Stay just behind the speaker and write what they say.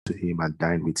to him and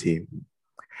dine with him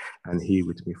and he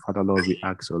with me. Father, Lord, we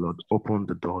ask, oh Lord, open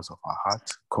the doors of our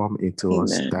heart, come into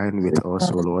us, Amen. dine with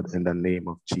us, oh Lord, in the name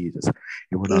of Jesus.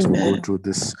 Even as we go through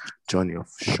this journey of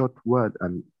short word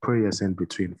and prayers in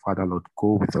between, Father, Lord,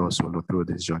 go with us, oh Lord, through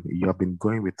this journey. You have been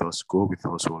going with us, go with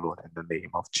us, oh Lord, in the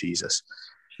name of Jesus.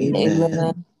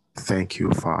 Amen. Thank you,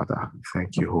 Father.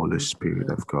 Thank you, Holy Spirit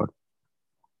of God.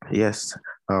 Yes,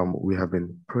 we have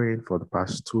been praying for the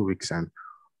past 2 weeks, and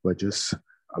we're just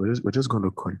going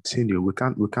to continue. We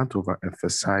can't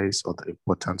overemphasize on the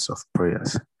importance of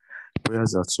prayers.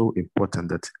 Prayers are so important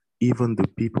that even the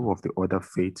people of the other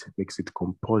faith makes it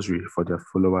compulsory for their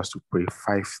followers to pray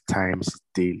 5 times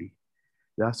daily.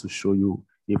 That's to show you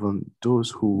even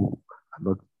those who are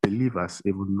not believers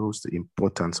even knows the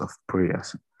importance of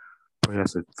prayers.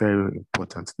 Prayers are very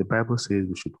important. The Bible says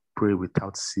we should pray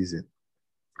without ceasing.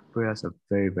 Prayers are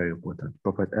very, very important.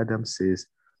 Prophet Adam says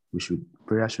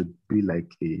prayer should be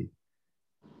like a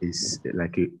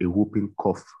whooping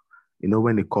cough. You know,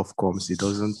 when a cough comes, it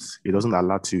doesn't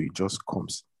alert you, it just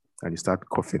comes and you start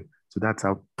coughing. So that's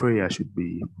how prayer should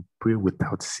be. Pray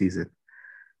without ceasing.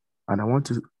 And I want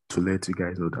to let you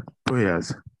guys know that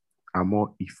prayers are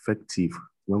more effective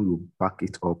when we back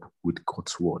it up with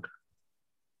God's word.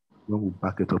 When we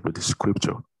back it up with the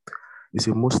scripture. You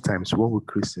see, most times what we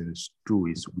Christians do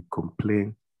is we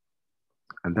complain,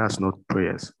 and that's not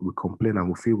prayers. We complain and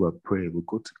we feel we're praying. We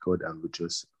go to God and we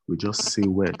just say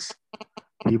words.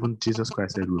 Even Jesus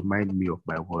Christ said, remind me of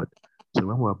my word. So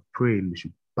when we're praying, we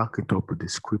should back it up with the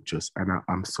scriptures. And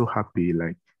I'm so happy,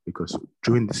 because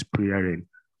during this prayer,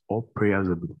 all prayers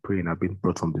I've been praying have been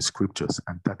brought from the scriptures,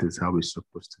 and that is how it's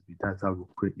supposed to be. That's how we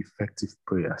pray effective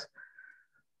prayers.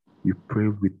 You pray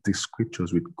with the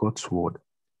scriptures, with God's word.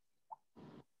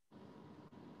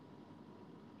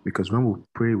 Because when we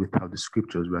pray without the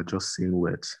scriptures, we are just saying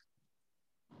words.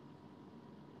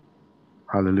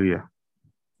 Hallelujah.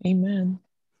 Amen.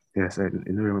 Yes,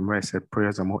 remember I said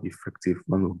prayers are more effective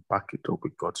when we back it up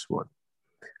with God's word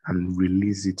and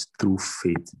release it through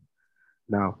faith.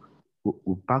 Now,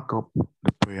 we back up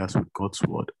the prayers with God's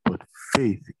word, but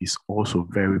faith is also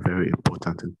very, very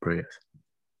important in prayers.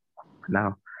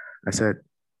 Now, I said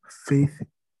faith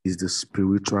is the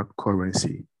spiritual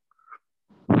currency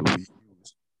we use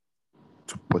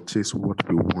to purchase what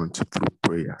we want through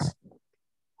prayers.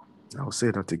 I'll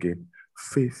say that again.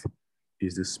 Faith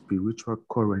is the spiritual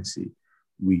currency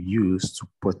we use to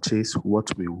purchase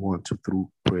what we want through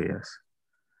prayers.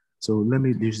 So let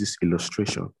me use this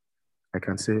illustration. I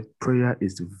can say prayer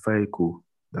is the vehicle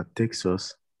that takes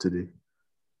us to the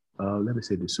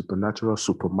supernatural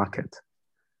supermarket.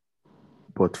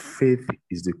 But faith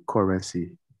is the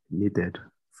currency needed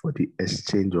for the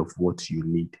exchange of what you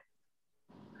need.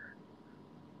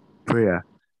 Prayer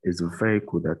is the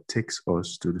vehicle that takes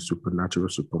us to the supernatural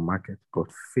supermarket,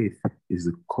 but faith is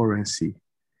the currency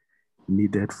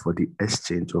needed for the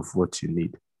exchange of what you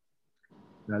need.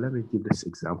 Now, let me give this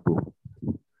example.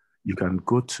 You can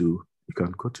go to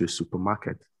a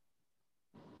supermarket,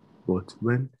 but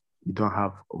when you don't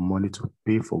have money to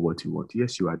pay for what you want,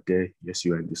 yes, you are there. Yes,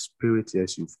 you are in the spirit.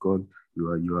 Yes, you've gone. You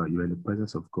are in the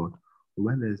presence of God. But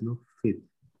when there is no faith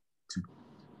to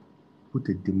put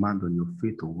a demand on your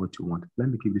faith on what you want, let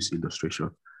me give this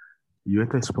illustration. You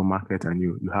enter a supermarket and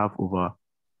you're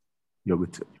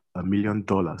with $1 million,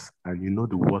 and you know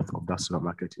the worth of that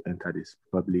supermarket you entered is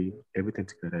probably everything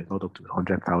together is not up to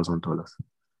 $100,000.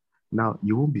 Now,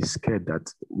 you won't be scared that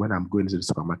when I'm going to the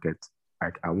supermarket,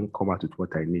 I won't come out with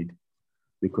what I need,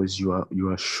 because you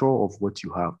are sure of what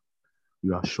you have.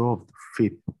 You are sure of the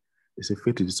faith. They say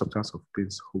faith is the substance of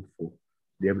things hoped for,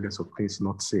 the evidence of things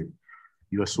not seen.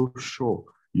 You are so sure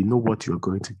you know what you're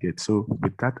going to get. So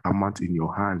with that amount in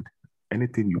your hand,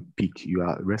 anything you pick, you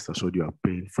are rest assured you are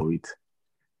paying for it.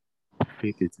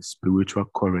 Faith is the spiritual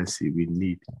currency we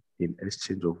need in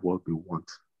exchange of what we want.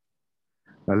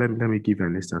 Now let me give you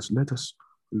an instance. Let us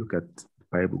look at the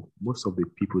Bible. Most of the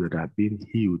people that are being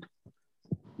healed,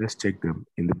 let's check them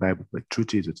in the Bible. But through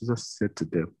Jesus said to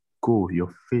them, go,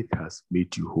 your faith has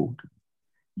made you whole.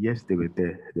 Yes, they were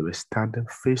there. They were standing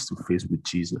face to face with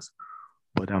Jesus.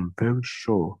 But I'm very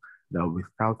sure that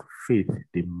without faith,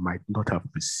 they might not have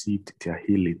received their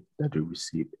healing that they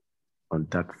received on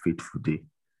that faithful day.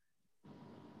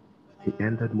 He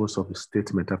ended most of his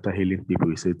statement after healing people.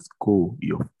 He said, go,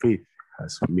 your faith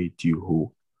has made you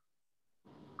whole.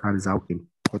 That is how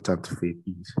important faith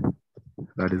is.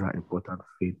 That is how important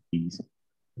faith is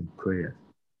in prayer.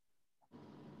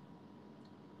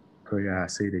 Prayer, I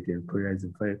say it again, prayer is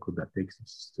the vehicle that takes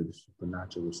us to the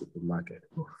supernatural supermarket.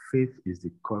 But faith is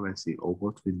the currency of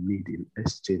what we need in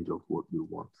exchange of what we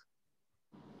want.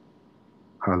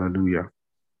 Hallelujah.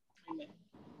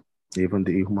 Even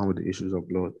the woman with the issues of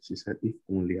blood, she said, if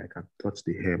only I can touch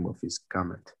the hem of his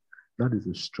garment. That is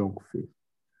a strong faith.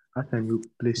 How can you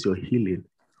place your healing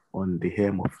on the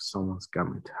hem of someone's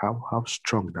garment? How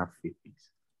strong that faith is.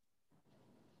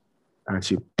 And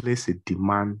she placed a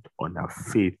demand on her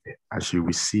faith as she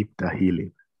received the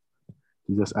healing.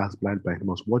 Jesus asked blind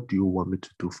Bartimaeus, what do you want me to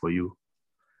do for you?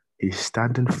 He's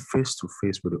standing face to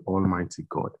face with the Almighty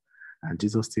God. And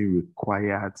Jesus still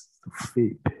required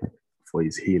faith for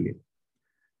his healing.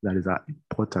 That is how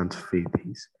important faith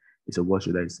is. He said, what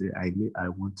should I say? I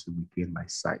want to regain my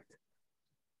sight.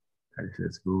 And he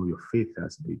says, oh, your faith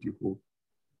has made you whole.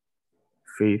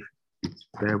 Faith is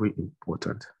very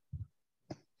important.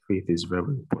 Faith is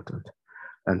very important.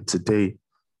 And today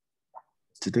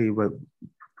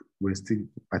we're still,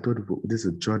 I told you this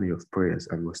is a journey of prayers,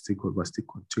 and we're still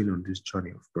continuing on this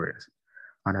journey of prayers.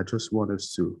 And I just want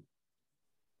us to,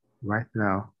 right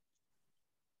now,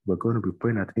 we're going to be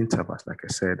praying at intervals. Like I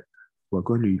said, we're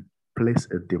going to place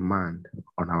a demand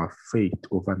on our faith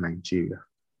over Nigeria.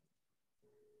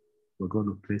 We're going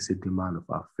to place a demand of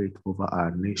our faith over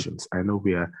our nations. I know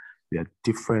we are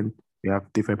different. We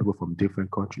have different people from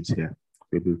different countries here.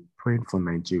 We'll be praying for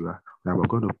Nigeria. Now we're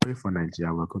going to pray for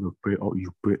Nigeria. We're going to pray, or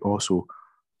you pray also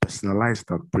personalized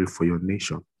and pray for your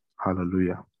nation.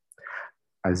 Hallelujah.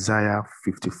 Isaiah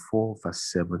 54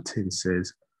 verse 17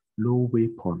 says, no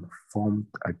weapon formed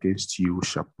against you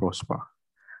shall prosper,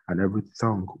 and every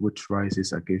tongue which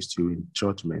rises against you in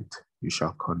judgment you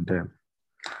shall condemn.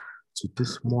 So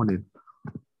this morning,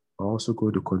 we're also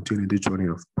going to continue the journey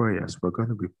of prayers. We're going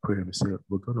to be praying.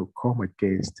 We're going to come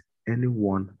against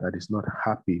anyone that is not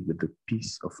happy with the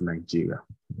peace of Nigeria.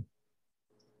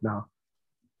 Now,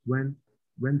 when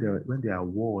there are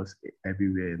wars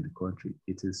everywhere in the country,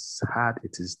 it is hard,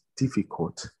 it is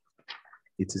difficult,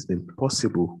 it is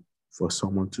impossible for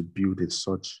someone to build in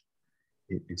such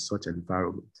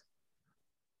environment.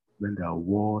 When there are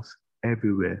wars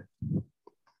everywhere,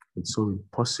 it's so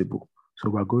impossible. So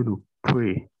we're going to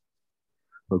pray.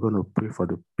 We're going to pray for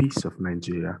the peace of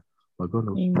Nigeria. We're going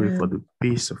to pray for the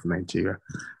peace of Nigeria.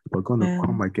 We're going to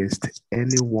come against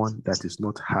anyone that is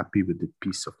not happy with the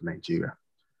peace of Nigeria.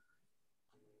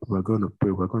 We're going to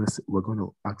pray. We're going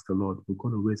to ask the Lord. We're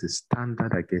going to raise a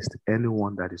standard against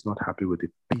anyone that is not happy with the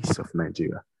peace of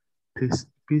Nigeria.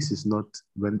 Peace is not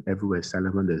when everywhere is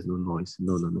silent, when there's no noise.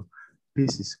 No.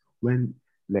 Peace is when,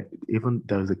 like, even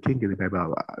there was a king in the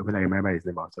Bible, when I remember his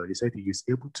name also, he said he is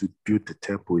able to build the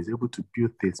temple, he's able to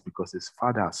build things because his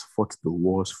father has fought the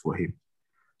wars for him.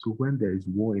 So when there is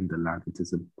war in the land, it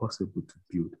is impossible to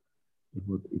build.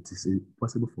 It is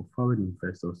impossible for foreign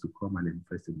investors to come and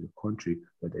invest in the country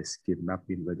where there's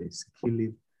kidnapping, where there's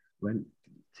killing. When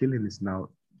killing is now,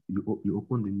 you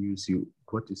open the news,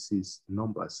 what you see is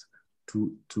numbers,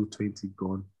 220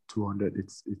 gone, 200.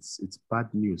 It's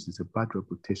bad news. It's a bad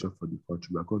reputation for the country.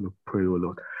 We're going to pray, oh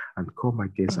Lord, and come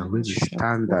against and raise a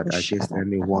standard against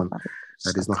anyone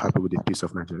that is not happy with the peace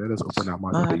of Nigeria. Let us open our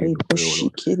mouth and begin to pray, oh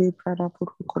Lord.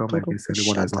 Come against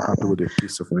anyone that is not happy with the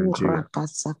peace of Nigeria.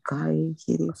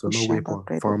 So no weapon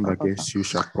formed against you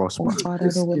shall prosper.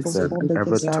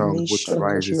 Every tongue which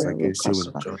rises against you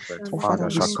in judgment, Father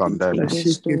shall condemn.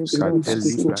 Speak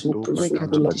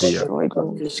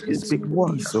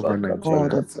peace over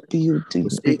Nigeria. We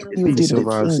speak peace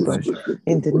over us in the nation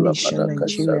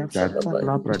Nigeria. Speak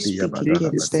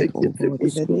against them, oh God, in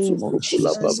the name of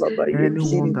Jesus.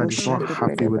 Anyone that is not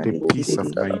happy with the peace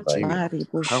of Nigeria,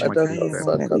 come against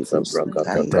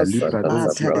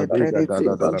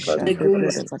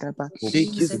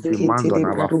demand on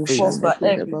our faith.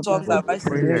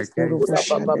 Pray against every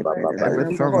tongue rise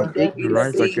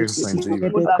against Nigeria. In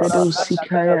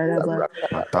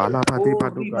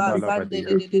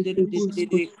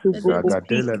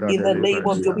the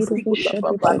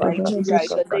name of the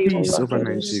peace over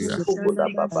Nigeria.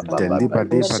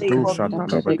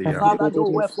 Father, no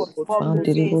weapon formed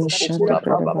against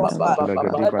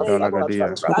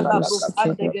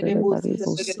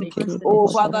oh,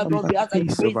 Father, Lord, we ask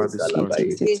peace over this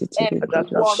country.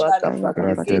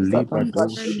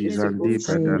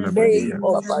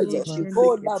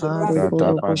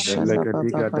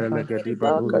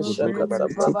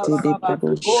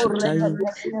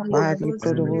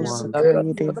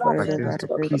 Against the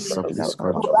peace of this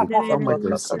country, come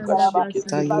against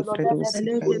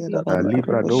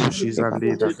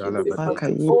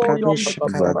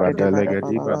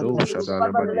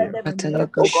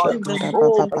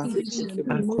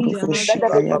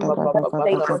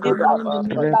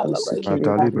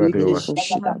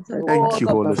Thank you,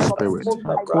 Holy Spirit.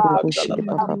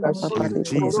 In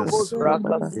Jesus' name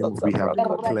we have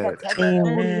declared.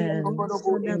 Amen.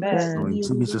 So in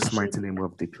Jesus' mighty name we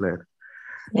have declared.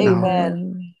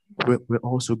 Amen. We're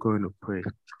also going to pray.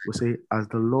 We say, as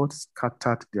the Lord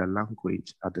scattered their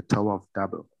language at the Tower of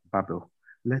Babel,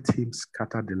 let him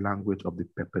scatter the language of the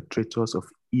perpetrators of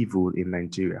evil in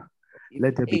Nigeria.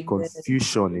 Let there be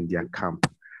confusion in their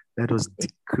camp. Let us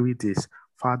decree this.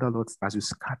 Father, Lord, as you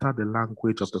scatter the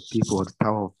language of the people of the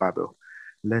Tower of Babel,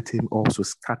 let him also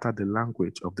scatter the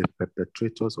language of the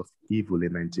perpetrators of evil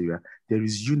in Nigeria. There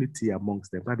is unity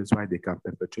amongst them. That is why they can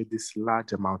perpetrate this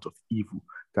large amount of evil.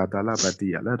 Let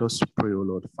us pray, O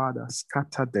Lord. Father,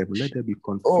 scatter them. Let there be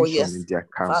confusion in their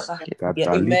camp.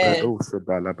 Amen.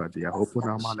 Open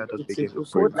our mouth. Let us begin to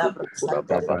pray. Let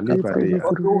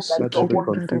there be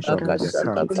confusion in their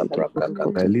camp.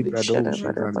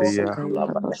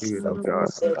 Spirit of God.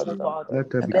 Let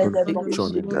there be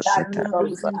confusion in their camp.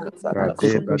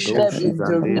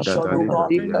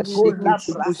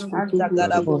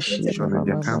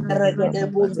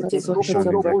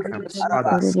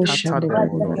 Father, scatter them,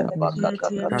 O Lord.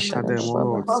 Scatter them, O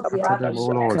Lord. Scatter them,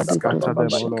 O Lord. Scatter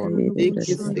them, O Lord.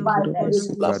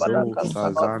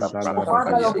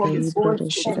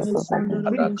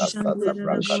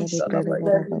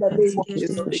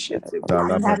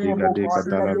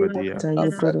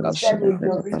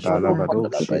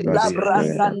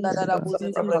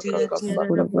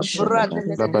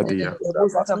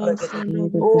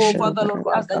 Oh, Father Lord,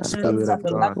 we ask that Spirit of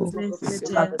God,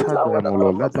 scatter them, O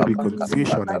Lord. Let there be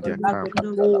confusion in their camp.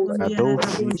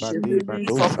 Confusion in the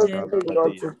camp.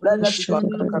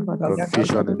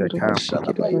 Confusion in the camp. Let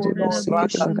there be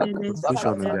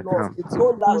confusion in their camp.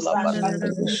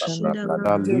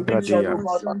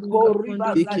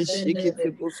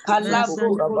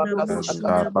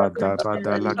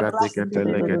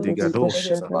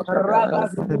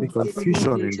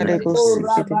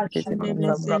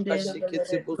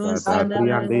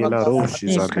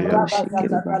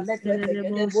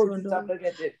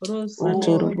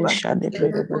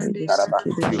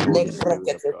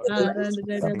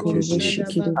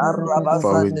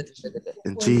 For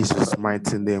in Jesus'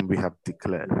 mighty name we have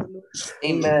declared.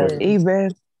 Amen.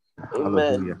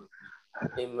 Hallelujah.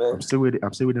 Amen. I'm still reading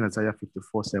Isaiah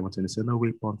 54:17. It says, no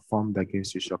weapon formed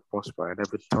against you shall prosper, and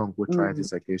every tongue which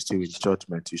rises against you in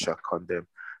judgment you shall condemn.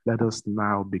 Let us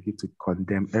now begin to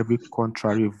condemn every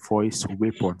contrary voice,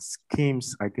 weapon,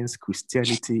 schemes against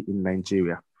Christianity in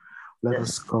Nigeria. Let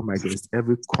us come against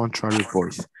every contrary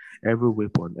voice, every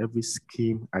weapon, every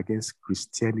scheme against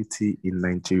Christianity in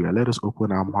Nigeria. Let us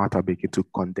open our mouth and begin to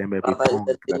condemn every tongue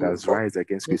that has risen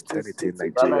against Christianity in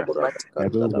Nigeria.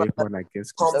 Every weapon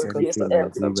against Christianity in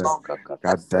Nigeria.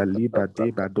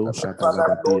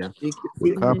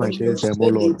 We come against them, O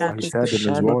Lord. For he said in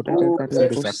his word, he said,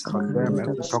 "He shall condemn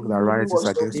every tongue that rises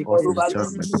against us in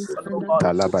judgment."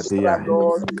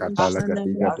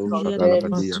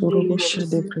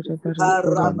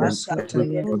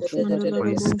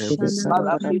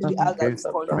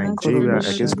 Nigeria,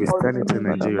 against Christianity in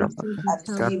Nigeria.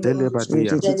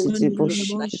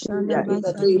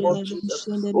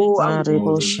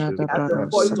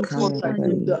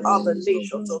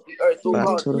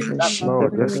 Yes,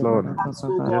 Lord. Yes, Lord.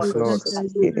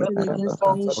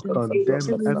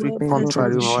 Condemn every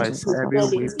contrary voice, every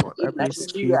weapon, every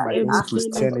scheme against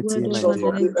Christianity in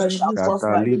Nigeria.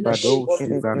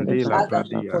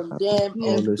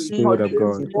 Holy Spirit of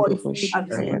God,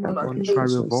 every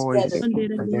contrary voice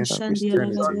against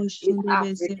Christianity, in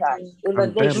Africa, in the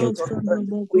condemn nations it. of the earth.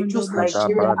 We use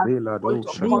Nigeria as a point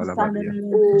of contact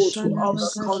to other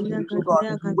countries, oh God,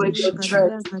 where your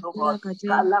church is, oh God.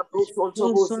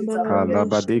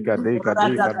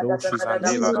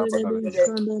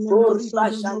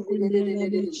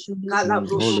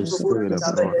 Holy Spirit of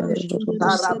God,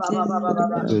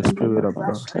 the Spirit of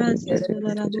God.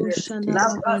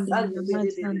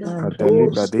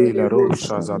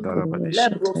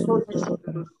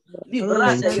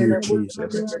 Thank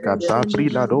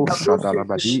you,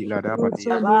 Jesus.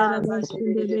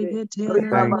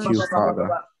 Thank you, Father.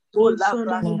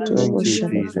 Thank you,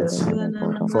 Jesus.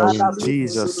 For in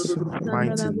Jesus'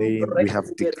 mighty name we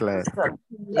have declared.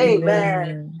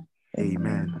 Amen.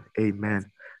 Amen. Amen.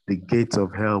 The gates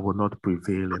of hell will not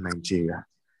prevail in Nigeria.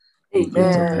 The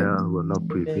gates of hell will not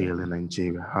prevail in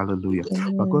Nigeria. Hallelujah.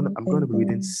 I'm going to be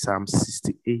reading Psalm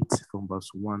 68 from verse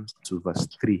 1 to verse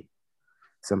 3.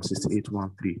 Psalm 68,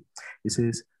 1, 3. It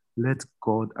says, let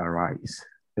God arise.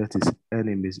 Let his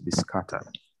enemies be scattered.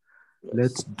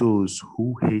 Let those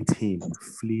who hate him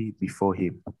flee before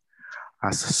him.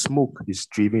 As smoke is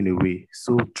driven away,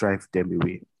 so drive them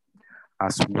away.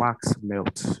 As wax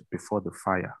melts before the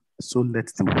fire, so let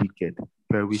the wicked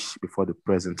perish before the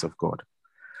presence of God.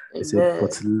 It said,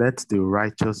 but let the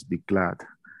righteous be glad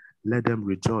Let them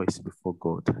rejoice before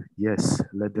God. Yes,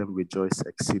 let them rejoice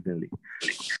exceedingly.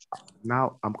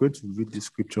 Now, I'm going to read this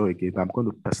scripture again. I'm going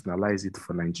to personalize it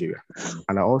for Nigeria.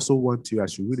 And I also want you,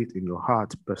 as you read it in your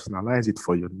heart, personalize it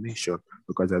for your nation,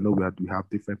 because I know we have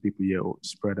different people here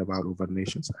spread about over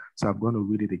nations. So I'm going to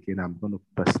read it again. I'm going to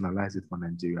personalize it for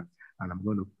Nigeria. And I'm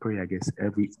going to pray against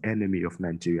every enemy of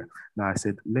Nigeria. Now, I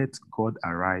said, let God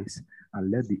arise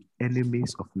and let the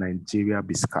enemies of Nigeria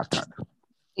be scattered.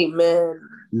 Amen.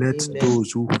 Let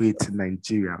those who hate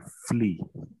Nigeria flee.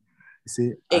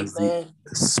 Say, as the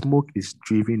smoke is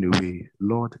driven away,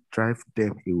 Lord, drive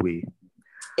them away.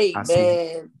 Amen.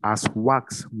 As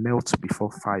wax melts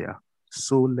before fire,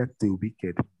 so let the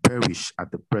wicked perish at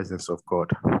the presence of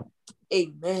God.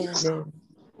 Amen.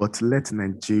 But let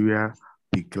Nigeria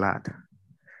be glad.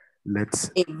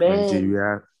 Let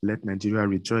Nigeria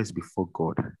rejoice before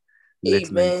God.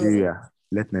 Let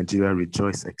Nigeria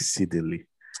rejoice exceedingly.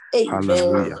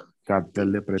 Amen.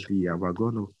 Hallelujah. We're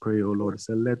going to pray, oh Lord.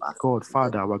 Say, let God,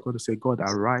 Father, we're going to say, God,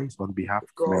 arise on behalf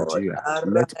of Nigeria.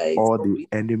 Let all the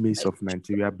enemies of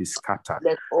Nigeria be scattered.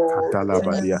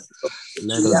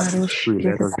 Let us be free.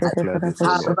 Let us declare this,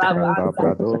 oh Lord.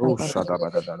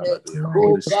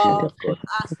 Oh God,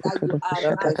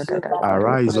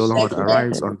 arise, oh Lord,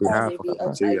 arise on behalf of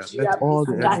Nigeria. Let all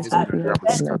the enemies of Nigeria be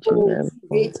scattered.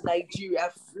 Nigeria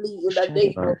flee in the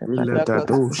name of Jesus.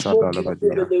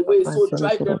 So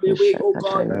drive them away, oh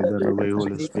God. Drive them away,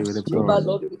 Holy Spirit of God.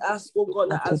 Lord, we ask, oh God,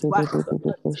 that as wax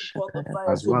before the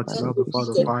fire, as wax before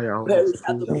the fire, perish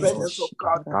at the presence of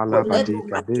God.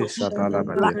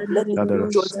 Let them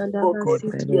rejoice, oh God.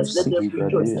 Yes, let them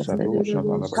rejoice.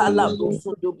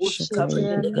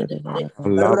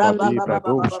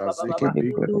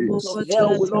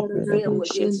 Hell will not prevail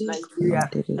against Nigeria.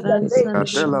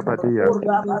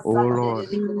 Oh Lord,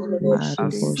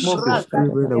 as smoke is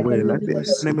driven away, let the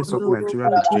enemies of Nigeria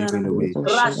be driven away. The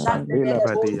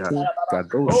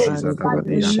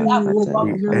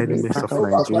enemies of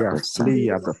Nigeria flee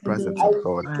at the presence of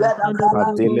God.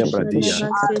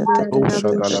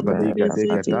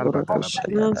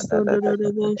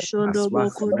 As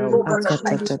wax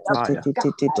melts fire,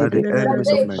 let the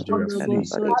enemies of Nigeria flee.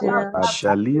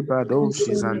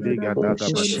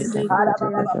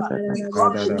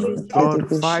 God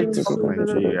fight for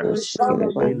Nigeria.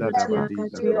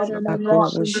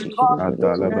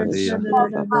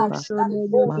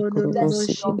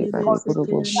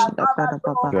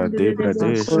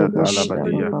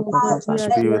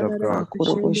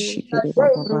 Spirit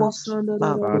of God.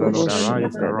 Father Lord,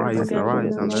 arise, arise,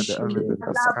 arise, and let the enemies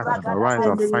be scattered. Arise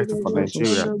and fight for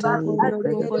Nigeria.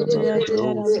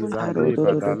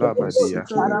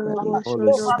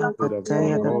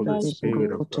 Holy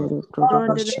Spirit of God, Holy Spirit of God.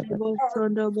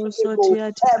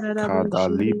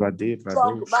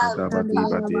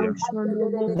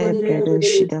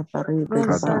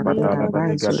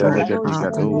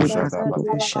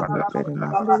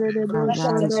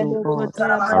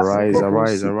 Arise,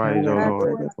 arise, arise,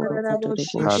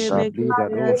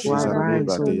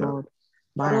 O Lord.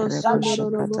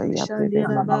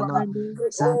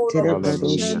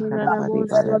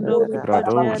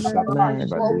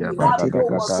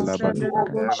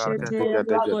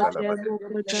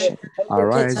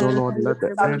 Arise, O Lord, let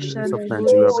the enemies of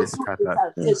Nigeria be scattered.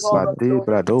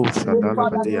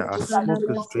 As smoke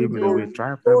is driven away,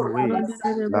 drive them away.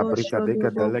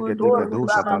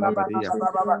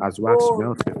 As wax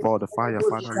melts before the fire,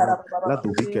 Father Lord, let the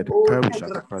wicked perish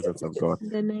at the presence of God.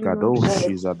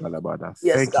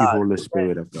 Thank you, Holy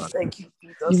Spirit of God. Thank you,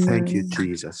 Jesus. Thank you,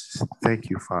 Jesus. Thank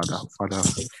you, Father. Father,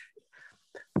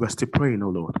 we're still praying, oh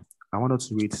Lord. I want us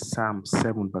to read Psalm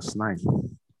 7, verse 9.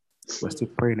 We're still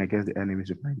praying against the enemies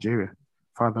of Nigeria.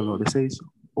 Father, Lord, it says,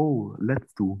 oh, let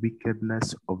the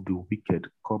wickedness of the wicked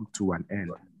come to an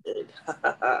end.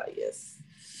 Yes.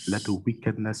 Let the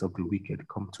wickedness of the wicked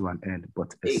come to an end,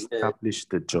 but establish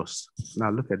the just.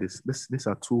 Now look at this. These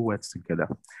are two words together.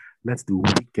 Let the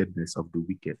wickedness of the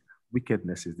wicked.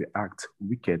 Wickedness is the act.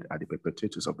 Wicked are the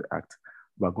perpetrators of the act.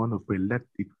 We're going to pray, let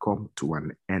it come to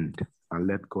an end, and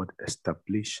let God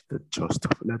establish the just.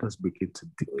 Let us begin to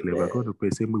declare. We're going to pray,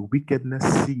 say, may wickedness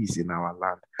cease in our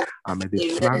land, and may the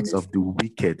plans of the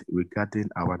wicked regarding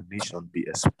our nation be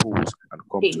exposed and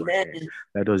come to an end.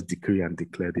 Let us decree and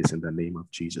declare this in the name of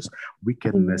Jesus.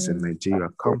 Wickedness in Nigeria,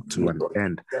 come to an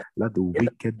end. Let the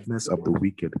wickedness of the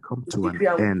wicked come to an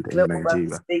end in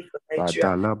Nigeria.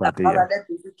 Let the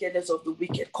wickedness of the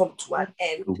wicked come to an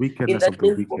end. The wickedness of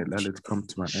the wicked, let it come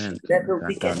to an end. Let the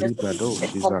wickedness of the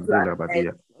wicked come to an end.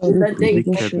 The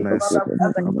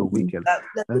wickedness of the wicked,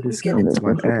 let it come to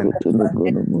an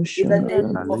end. In the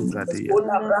name of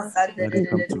Let it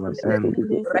come to an end.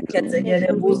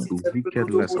 The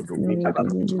wickedness of the wicked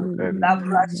come to an end.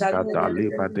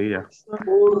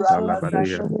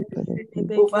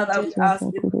 Oh, Father, we ask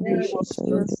in the name of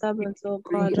Jesus,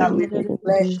 we have made a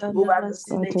pledge over this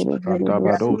nation. Let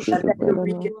the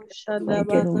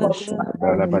wicked come to an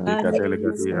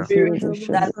end. Spirit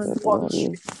that is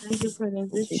sponsoring, Thank you for the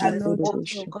that vision, is Lord.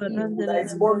 sponsoring evil, that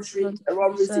is sponsoring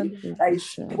terrorism, that is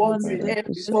sponsoring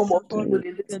every form of evil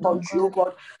in this country, oh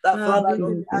God. That Father,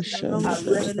 Lord, we ask that you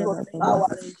arrest such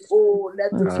powers. Oh,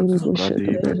 let those people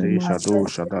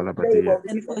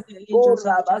And for the angels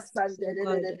of justice, oh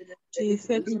God, to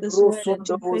effect this word and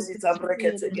to effect this decree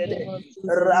in the name of Jesus.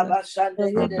 The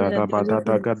wicked and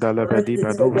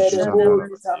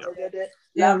the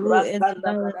their root ends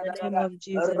now in the name of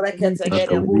Jesus. Let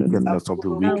the wickedness of the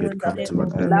wicked come to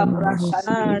an end.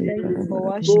 Thank you for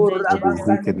washing Let the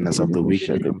wickedness of the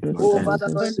wicked come to oh,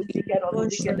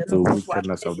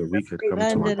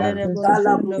 an end.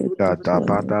 Father, Lord, the wicked of the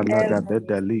wicked Let the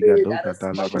wickedness of the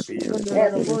wicked come to an end.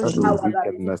 Let the Power that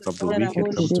wickedness of the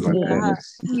wicked come to an end.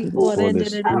 evil, Holy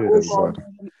Spirit of God.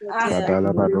 ask that you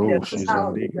remove them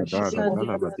now in the name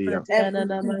of Jesus. Every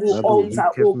evil Let the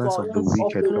altar, oh wickedness God, of the of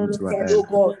wicked the come to an wicked, oh end.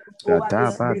 God, over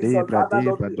this nation, Father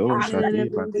Lord, we ask that you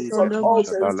bring such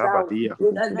altars down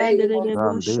in the name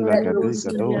of Jesus. Let the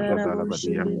wickedness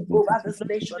over this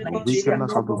nation, The Nigeria,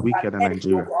 wickedness of come the to an wicked in end, oh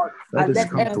Nigeria, God, let and this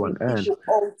let come to every an end. evil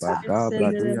altar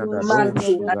be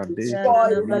dismantled and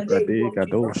destroyed in the name of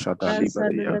Jesus.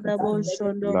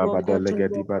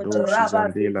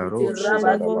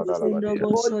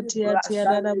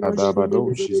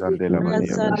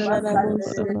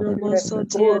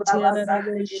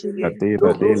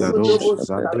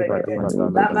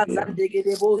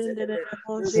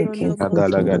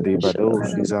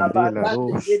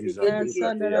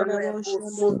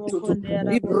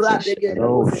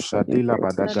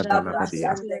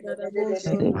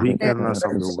 Wickedness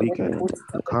of the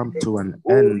wicked come to an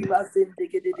end.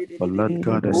 But Lord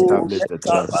God establish the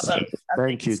just.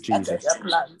 Thank you, Jesus.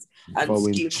 For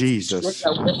in Jesus'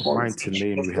 mighty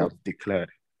name we have declared.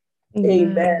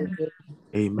 Amen.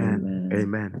 Amen.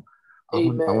 Amen. I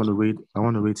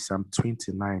want to read Psalm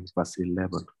 29, verse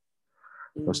 11.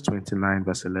 Verse 29,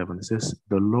 verse 11. It says,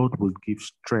 the Lord will give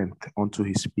strength unto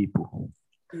his people.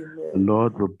 Amen. The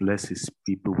Lord will bless his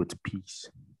people with peace.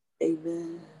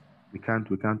 Amen. We can't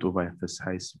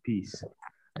overemphasize peace.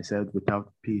 I said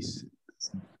without peace,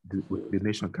 the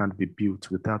nation can't be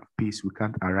built. Without peace, we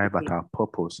can't arrive at our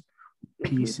purpose.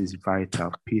 Peace is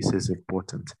vital. Peace is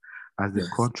important. As the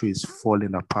country is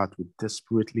falling apart, we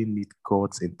desperately need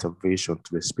God's intervention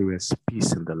to experience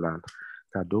peace in the land.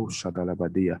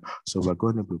 So we're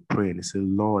going to be praying and say,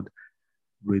 Lord,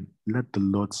 let the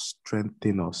Lord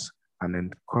strengthen us and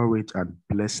encourage and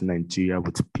bless Nigeria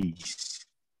with peace.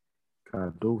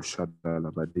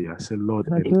 Say, Lord,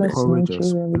 encourage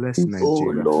us, bless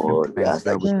Nigeria,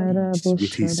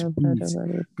 with his peace.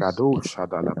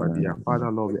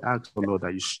 Father, Lord, we ask, oh Lord,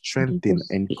 that you strengthen,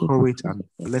 encourage, and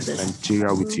bless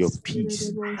Nigeria with your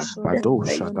peace.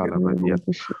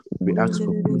 We ask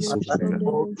for peace, oh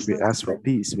God. We ask for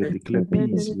peace. We declare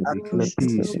peace. We declare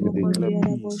peace. We declare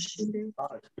peace.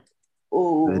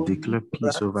 We declare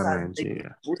peace over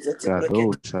Nigeria.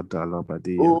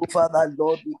 Oh, Father,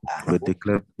 Lord, we ask We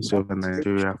declare peace over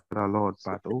Nigeria, Father Lord.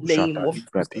 name of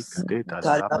Jesus.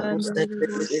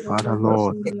 Father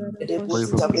Lord, pray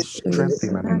for peace,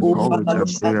 strengthen and encourage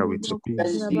Nigeria with your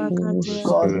peace.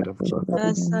 Spirit of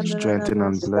God, strengthen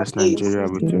and bless Nigeria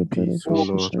with your peace, oh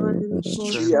Lord.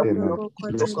 Strengthen and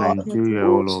bless Nigeria,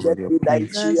 oh Lord, with your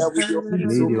peace.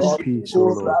 Need your peace, oh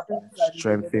Lord.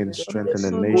 Strengthen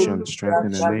the nation,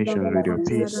 strengthen the nation with your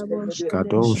peace.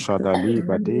 Kado Shadali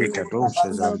Bade, Kado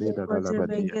Shazandida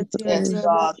Dalabadia.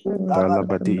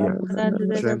 Dalabadia.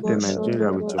 Strengthen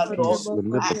Nigeria with your peace. We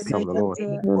lift the prayer of the Lord.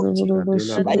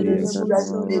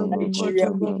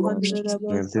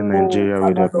 Strengthen Nigeria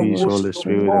with your peace, Holy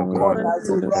Spirit of God.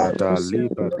 Kadali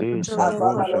Bade,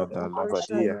 Sado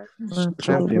Shadalabadia.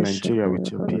 Strengthen Nigeria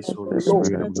with your peace, Holy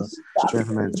Spirit of God.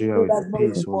 Strengthen Nigeria with your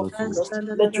peace, Holy Ghost.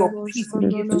 Let your peace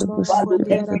begin to swallow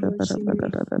every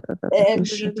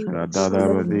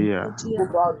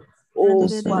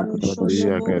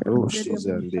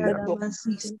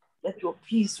let your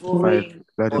peace reign.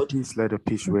 Let the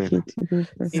peace reign.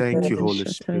 Thank you, Holy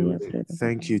Spirit.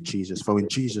 Thank you, Jesus. For in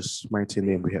Jesus' mighty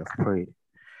name we have prayed.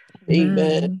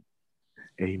 Amen.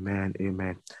 Amen.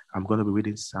 Amen. I'm going to be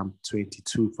reading Psalm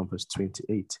 22 from verse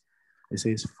 28. It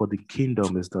says, "For the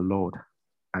kingdom is the Lord,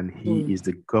 and he is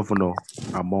the governor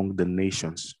among the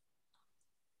nations."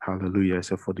 Hallelujah.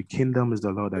 So for the kingdom is the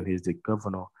Lord, and he is the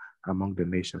governor among the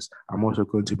nations. I'm also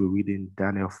going to be reading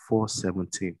Daniel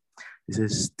 4:17. It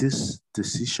says, "This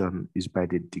decision is by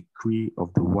the decree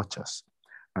of the watchers,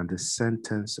 and the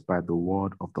sentence by the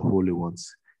word of the holy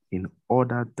ones, in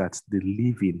order that the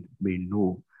living may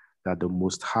know that the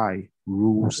Most High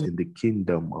rules in the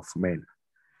kingdom of men."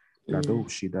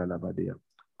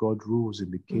 God rules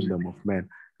in the kingdom of men.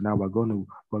 Now we're going to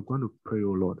pray,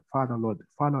 oh Lord.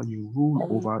 Father, you rule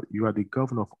over, you are the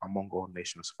governor among all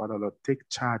nations. Father, Lord, take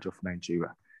charge of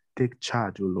Nigeria. Take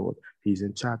charge, oh Lord. He's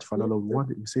in charge. Father,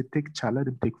 Lord, we say take charge. Let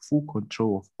him take full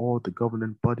control of all the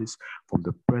governing bodies, from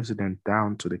the president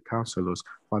down to the councillors.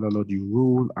 Father, Lord, you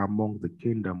rule among the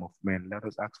kingdom of men. Let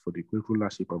us ask for the great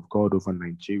rulership of God over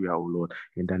Nigeria, oh Lord.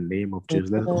 In the name of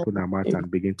Jesus, let us open our mouth and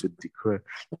begin to declare,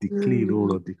 oh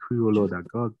Lord, decree, oh Lord, that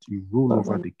God, you rule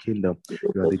over the kingdom.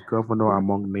 You are the governor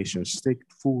among nations. Take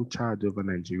full charge over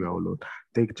Nigeria, oh Lord.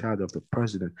 Take charge of the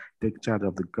president. Take charge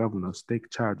of the governors. Take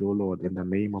charge, oh Lord, in the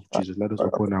name of Jesus. Let us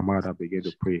open our mouth and begin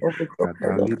to pray. Oh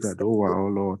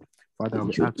Lord. Father,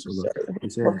 we ask, oh Lord. He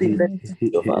said he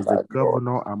is the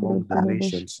governor among the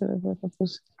nations.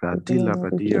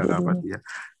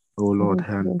 Oh Lord,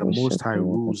 and the Most High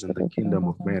rules in the kingdom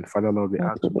of man. Father, Lord, we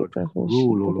ask, oh Lord,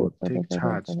 rule, oh Lord, take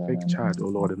charge, oh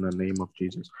Lord, in the name of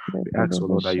Jesus. We ask, oh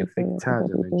Lord, that you take charge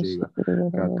in Nigeria.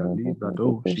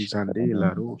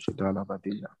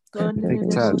 Take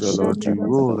charge, oh Lord, you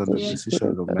rule in the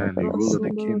decisions of man, you rule in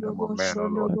the kingdom of man, oh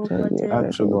Lord. We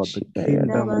ask, oh Lord, the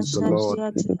kingdom is the Lord,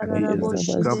 and he is the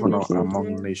governor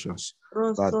among nations.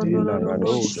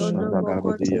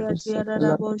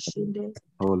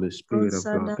 Holy Spirit of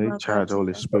God, take charge,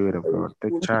 Holy Spirit of God,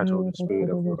 take charge, Holy Spirit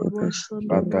of God.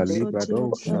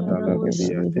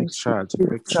 Take charge,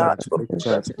 take charge, take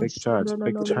charge, take charge,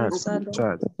 take charge, take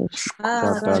charge.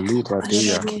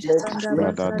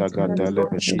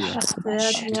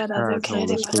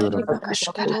 Holy Spirit of God.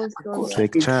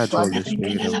 Take charge, Holy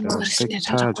Spirit of God. Take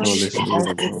charge, Holy Spirit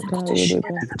of God.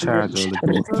 Take charge, Holy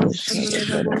Spirit of God.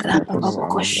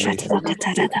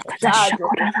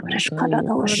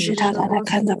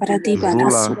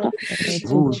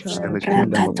 Rules in the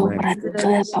kingdom of men.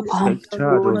 Take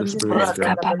charge, Holy Spirit of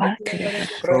God.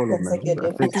 Control of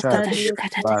Nigeria. Take charge.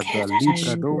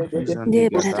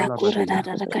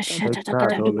 Take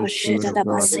charge, Holy Spirit of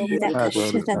God. Take charge,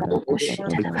 Holy Spirit.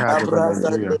 Take charge over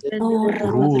Nigeria.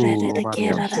 Rule over the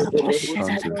affairs of this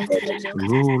country.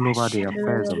 Rule over the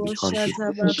affairs of this country.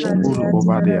 Rule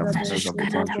over the affairs of the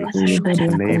country. In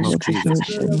the name of Jesus.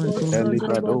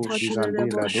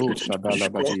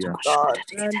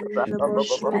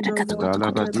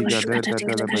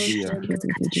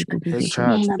 Take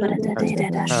charge,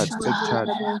 take charge.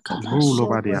 Rule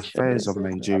over the affairs of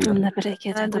Nigeria.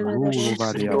 Rule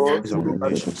over the affairs of the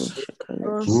nations.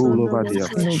 Rule over the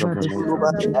affairs of the nations.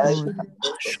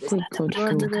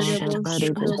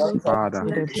 Father,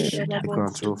 take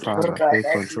control, Father.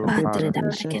 Take control, Father.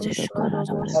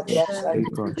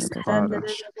 Take control, Father.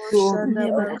 For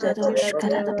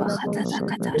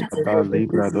the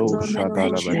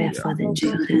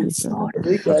Nigerians, Lord.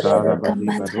 Command her to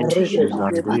you,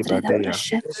 Lord. Father,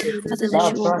 that you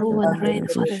will rule and reign,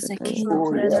 Father, as a king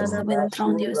over us, as the wind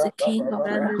thrown you as a king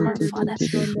over our home, Father.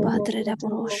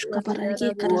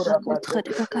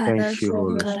 Thank you,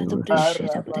 Holy Spirit.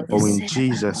 Oh, in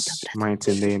Jesus'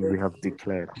 mighty name we have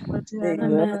declared.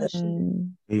 Amen.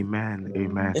 Amen. Amen.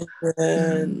 Amen.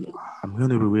 I'm going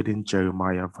to be reading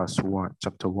Jeremiah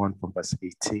chapter 1 from verse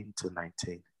 18 to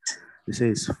 19. It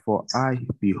says, "For I,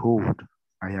 behold,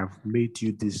 I have made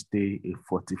you this day a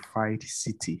fortified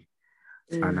city,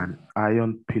 and an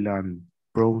iron pillar and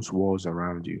bronze walls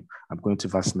around you." I'm going to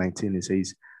verse 19. It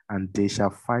says, "And they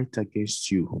shall fight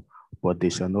against you, but they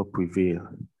shall not prevail."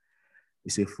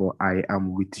 It says, "For I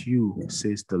am with you,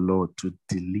 says the Lord, to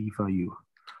deliver you."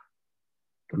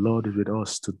 The Lord is with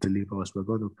us to deliver us. We're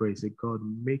going to pray. Say, God,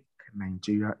 make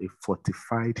Nigeria a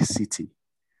fortified city.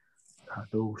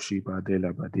 We're going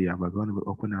to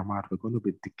open our mouth. We're going to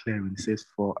be declaring. It says,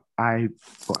 For I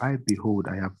behold,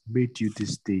 I have made you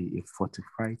this day a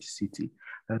fortified city,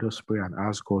 Let us pray and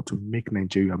ask God to make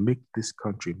Nigeria, make this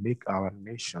country, make our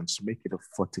nations, make it a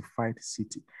fortified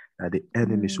city, that the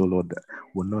enemies, oh Lord,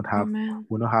 will not have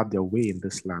their way in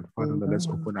this land. Father, Lord, let's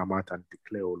open our mouth and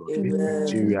declare, oh Lord, make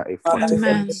Nigeria a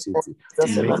fortified city.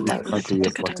 Make this country a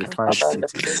fortified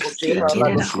city.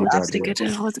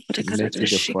 Make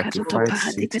it a fortified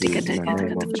city in the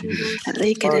name of Jesus.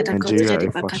 Nigeria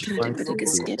a fortified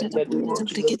city.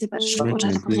 Make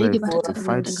Nigeria a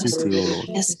fortified city, oh Lord.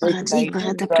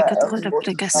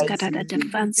 A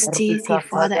defense city,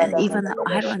 Father, and even an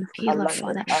iron pillar,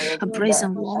 Father, a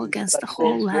brazen wall against the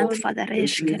whole land, Father.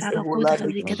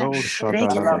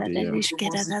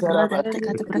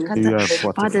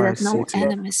 Father, that no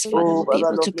enemies, Father, will be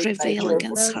able to prevail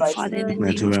against her, Father, in the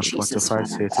name of Jesus,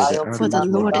 Father. For the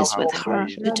Lord is with her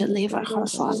to deliver her,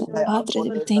 Father. Father,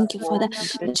 we thank you, Father,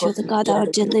 that you're the God, our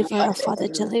deliverer, Father.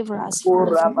 Deliver us,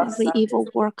 Father, from every evil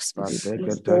works,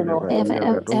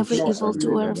 every evil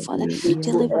doer, Father.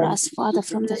 Deliver us, Father,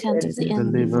 from the hand of the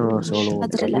enemy. Deliver us,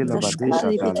 O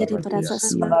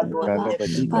Lord.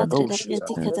 Padre,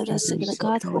 the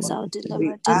God who is our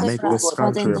deliverer, deliver us,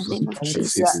 Father, in the name of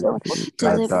Jesus, Lord.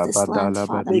 Deliver this land,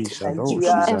 Father, from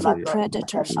every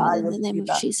predator, Father, in the name of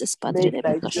Jesus. Padre,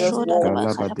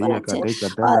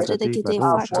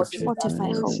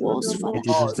 fortify her walls, Father.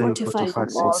 Fortify her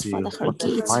walls, Father, her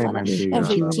gates, Father.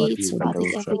 Every gate, Father,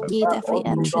 every gate, every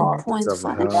entry point,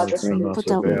 Father.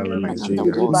 Put a woman on the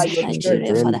walls of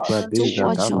Nigeria, Father, to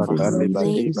watch over her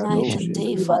night and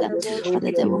day, Father.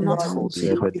 Father, they will not hold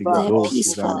their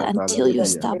peace, Father, until you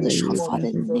establish her, Father,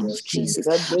 in the name of Jesus.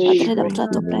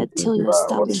 Until you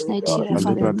establish Nigeria,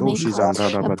 Father, and make her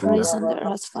a praise on the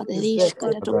earth, Father.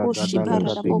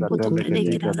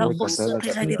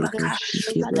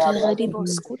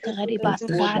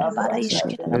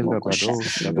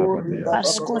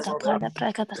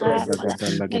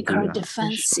 Make her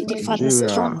defense city, Father,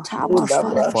 strong tower,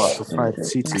 Father, fortified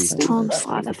city. strong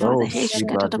Father,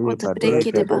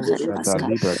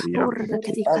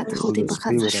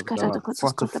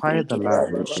 Fortify the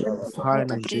land, fortify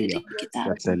Nigeria.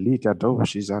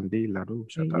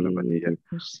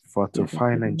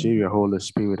 Fortify Nigeria, Holy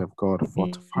Spirit of God.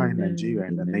 Fortify Nigeria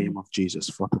in the name of Jesus.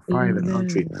 Fortify the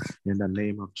country in the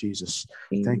name of Jesus.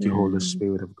 Thank you, Holy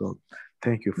Spirit of God.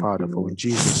 Thank you, Father, for in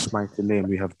Jesus' mighty name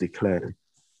we have declared.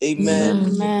 Amen.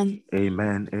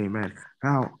 Amen. Amen.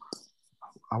 Now,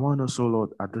 I want us, oh Lord,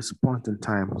 at this point in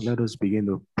time, let us begin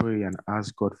to pray and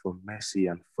ask God for mercy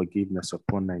and forgiveness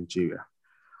upon Nigeria.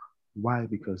 Why?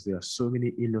 Because there are so many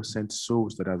innocent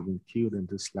souls that have been killed in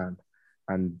this land,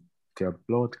 and their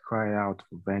blood cry out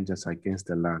for vengeance against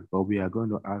the land. But we are going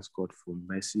to ask God for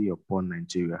mercy upon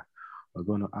Nigeria. We're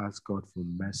going to ask God for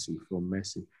mercy,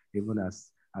 even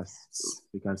as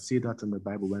we can see that in the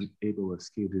Bible when Abel was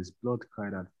killed, his blood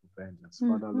cried out for vengeance.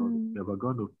 Father, Lord, we're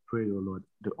going to pray, oh Lord,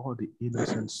 all the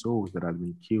innocent souls that have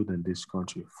been killed in this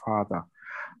country. Father,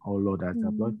 oh Lord, as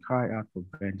the blood cry out for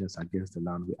vengeance against the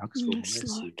land, we ask for mercy,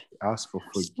 Lord. we ask for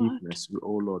forgiveness.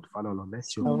 Oh Lord, Father, Lord,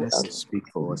 let your mercy speak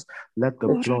for us. Let the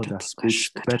blood that speaks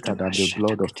better than the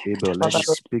blood of Abel, let it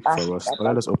speak for us.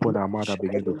 Let us open our mouth and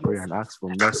begin to pray and ask for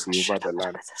mercy over the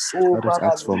land. Let us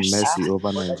ask for mercy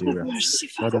over Nigeria.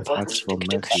 Let us ask for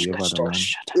mercy over the land.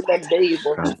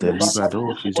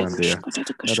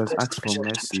 Let us ask for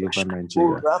mercy over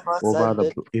Nigeria, over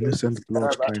the innocent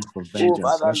blood crying for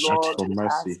vengeance.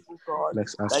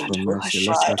 Let's ask for mercy.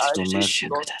 Let's ask for mercy.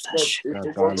 Let's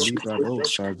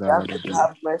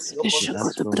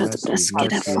ask for mercy.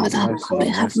 Father,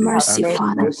 have mercy,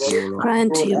 Father. Cry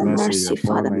unto your mercy,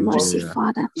 Father, mercy,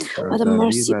 Father. Father,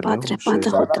 mercy, Padre,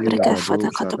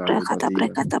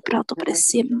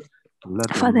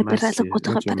 Father, Father,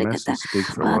 let your mercy speak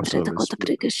for us, Holy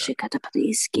Spirit.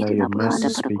 Let your mercy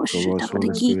speak for us,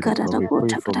 Holy Spirit. We pray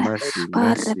for mercy,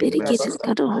 mercy, mercy.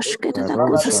 Let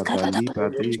your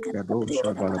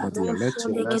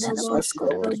mercy speak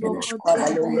for us, Lord.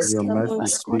 Your mercy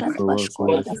speak for us,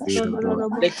 Holy Spirit of God.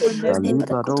 Let your mercy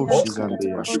speak for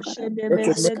us.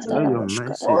 Your mercy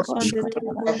speak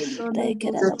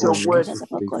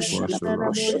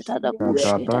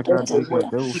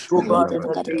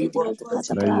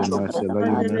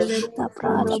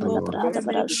for us, O Lord.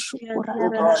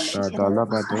 Let your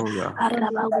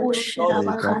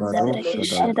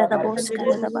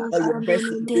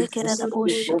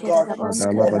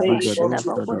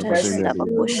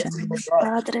mercy, let your mercy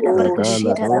speak for us, O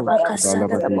Lord.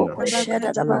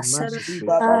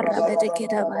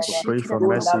 Pray for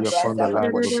mercy upon the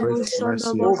land. We pray for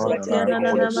mercy upon the land,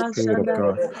 Holy Spirit of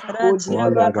God.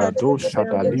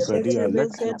 Let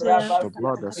the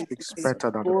blood that speaks speaks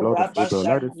better than the blood of Abel.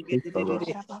 Let it speak for us.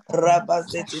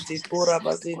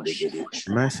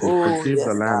 Mercy, forgive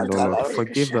the land, O Lord.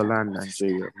 Forgive the land,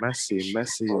 Nigeria. Mercy,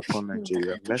 mercy upon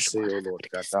Nigeria. Mercy, O Lord.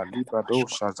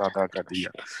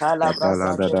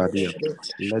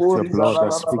 Let your blood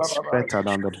that speaks better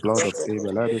than the blood of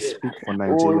Abel. Let it speak for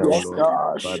Nigeria, O Lord.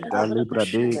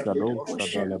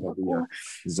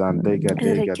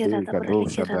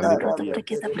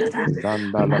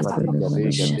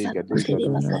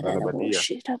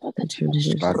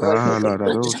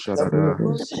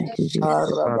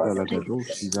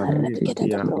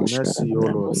 Mercy, O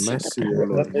Lord, mercy, O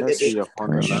Lord, mercy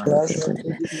upon the land.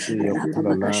 Mercy upon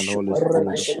the land, Holy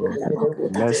Spirit of God.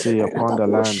 Mercy upon the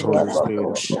land, Holy Spirit of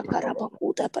God.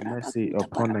 Mercy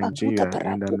upon Nigeria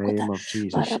in the name of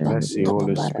Jesus. Mercy,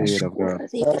 Holy Spirit of God.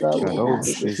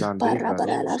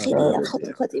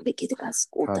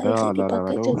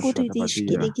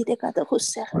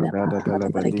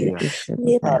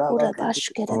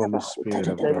 Holy Spirit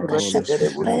of God, Holy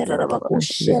Spirit of God.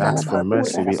 We ask for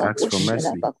mercy, we ask for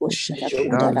mercy.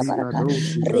 Mercy upon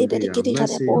Nigeria.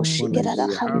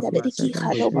 Have mercy.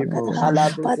 Forgive us.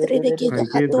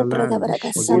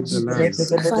 Forgive the land. Forgive the land.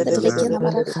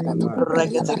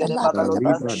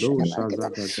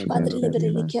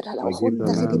 Forgive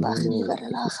the land.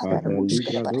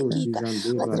 Forgive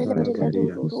the land, O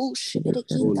Lord.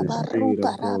 Holy Spirit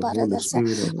of God, Holy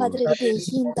Spirit of God.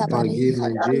 Forgive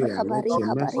Nigeria. Let your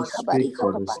mercy speak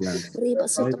for this land.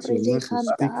 Let your mercy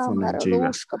speak for Nigeria.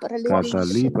 Holy Spirit of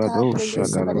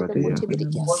God.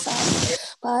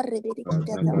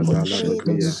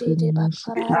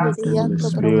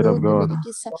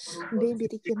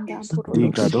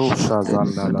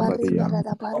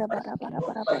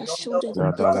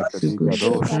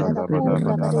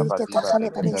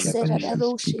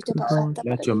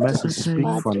 Let your mercy speak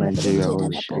for Nigeria,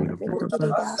 Holy Spirit of God.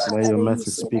 Let your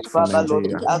mercy speak for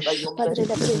Nigeria. Let your mercy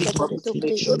speak for this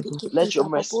nation. Let your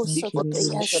mercy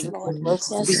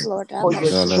speak for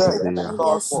your strength,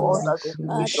 God, for us as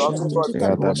individuals, oh God. Let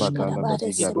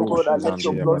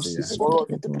your blood speak for us.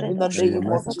 In the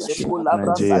name of Jesus,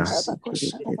 Nigeria.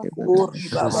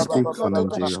 Speak for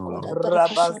Nigeria,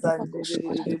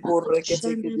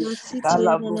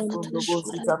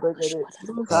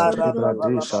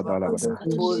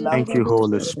 Thank you,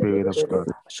 Holy Spirit of God.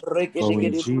 For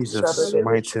in Jesus'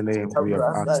 mighty name we have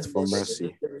asked for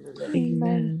mercy.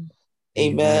 Amen.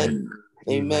 Amen.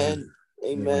 Amen.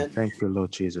 Amen. Thank you,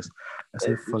 Lord Jesus. I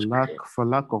say, for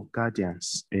lack of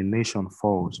guardians, a nation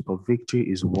falls, but victory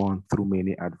is won through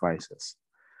many advisors.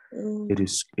 It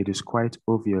is quite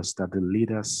obvious that the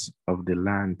leaders of the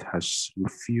land has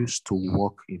refused to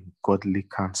walk in godly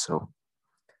counsel,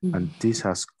 and this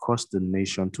has caused the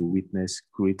nation to witness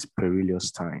great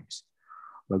perilous times.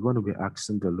 We're going to be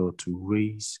asking the Lord to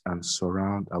raise and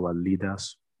surround our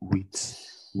leaders with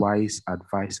wise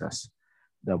advisors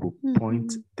that will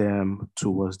point them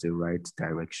towards the right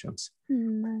directions.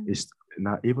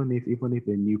 Now, even if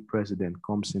a new president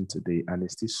comes in today and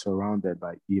is still surrounded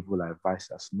by evil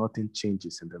advisors, nothing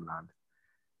changes in the land.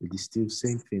 It is still the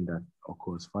same thing that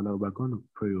occurs. Father, we're going to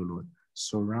pray, O Lord,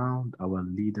 surround our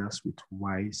leaders with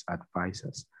wise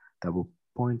advisors that will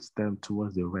point them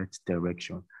towards the right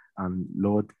direction. And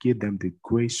Lord, give them the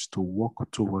grace to walk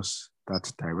towards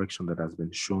that direction that has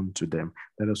been shown to them.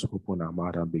 Let us open our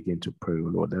mouth and begin to pray, O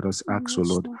Lord. Let us ask, O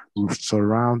Lord, to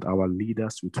surround our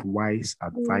leaders with wise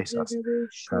advisors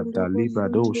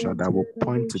that will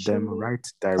point to them right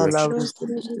direction.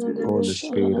 Holy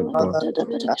Spirit of God,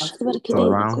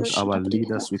 surround our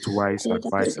leaders with wise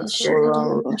advisors.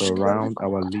 Surround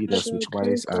our leaders with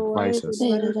wise advisors.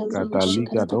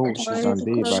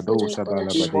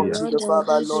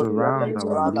 Surround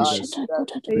our leaders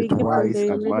with wise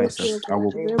advisors. I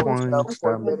will point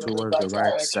them towards the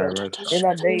right direction. In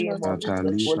the name of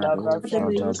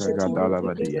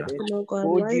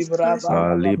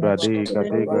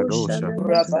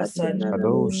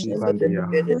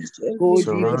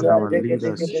Surround our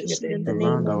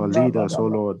leaders, O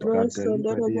Lord. With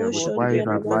wise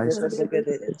advisors.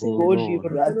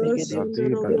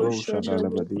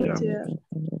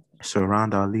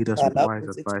 Surround our leaders with wise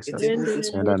advisors.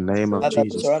 In the name of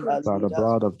Jesus, by the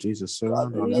blood of Jesus,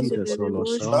 surround our leaders, O Lord.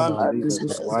 Surround our leaders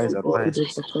with wise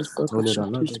advisors. O Lord,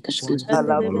 and let them point them,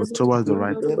 O Lord, towards the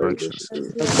right directions.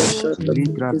 Surround our leaders, O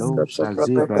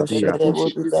Lord.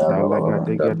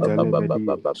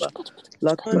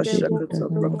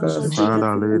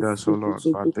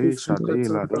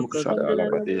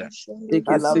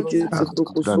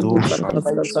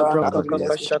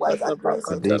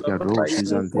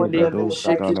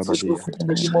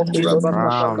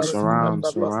 Surround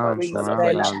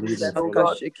our leaders, O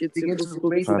Lord.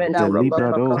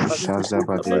 Deliberado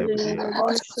Shazabadea.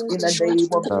 In the name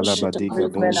of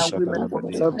men and women of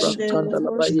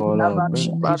Oh Lord,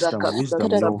 bring wisdom,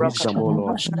 your wisdom, oh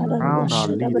Lord. Surround our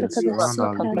leaders,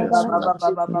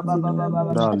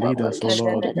 oh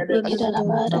Lord.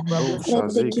 Oh,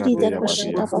 Shazegade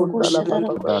Abadia.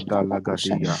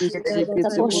 Dadalagadia.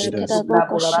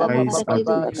 Eyes at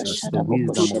Jesus, the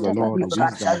wisdom of the Lord, the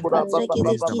wisdom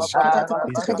of God.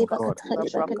 Wisdom of God.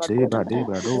 Deba,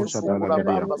 do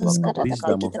Shadalagadia.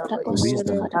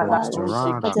 Wisdom of God.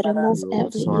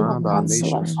 Surround our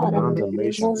nation, surround the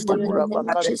nation. Remove them in the name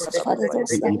of Jesus, Father, those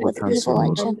The that evil with evil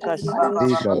counsel. agenda,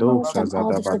 Father, remove them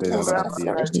out of the place,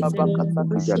 Father, Jesus,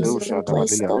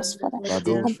 replace those, Father, and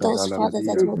those, Father,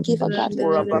 that will give a godly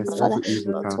report, Against Father, every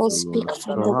evil that will counsel, speak Lord.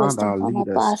 from the Surround wisdom our from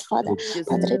leaders above, Father.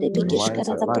 with wise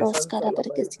advice.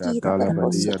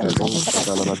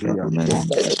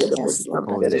 Yes, Lord,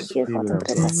 Holy Spirit of God.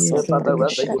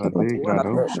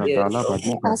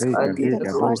 ask for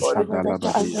leader hearts, Father, that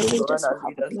are religious, who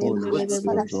have obedient hearts,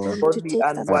 Father, to take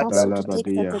that counsel, to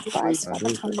take that advice, Father,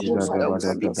 from you, Father,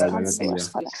 from those counselors,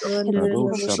 Father. In the name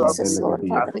of Jesus, Lord,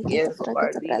 Father, that they will come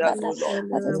with the fruits, Father, before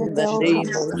you,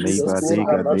 Lord. Father, that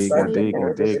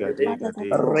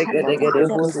they will humble down their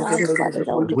pride, Father,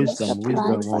 they will remove the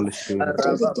pride, Father. Holy Spirit.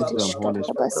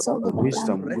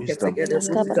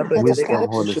 Wisdom,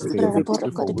 Holy Spirit. We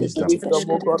pray for wisdom.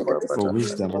 For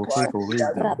wisdom, we pray for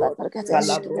wisdom.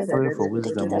 Pray for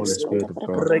wisdom, Holy Spirit of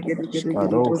God.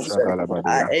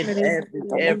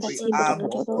 Every arm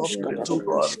of spirit, oh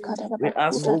God. We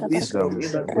ask for wisdom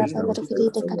in the name of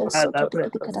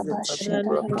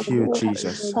Thank you,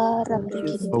 Jesus.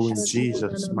 Oh, in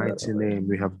Jesus' mighty name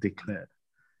we have declared.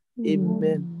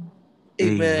 Amen.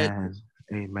 Amen.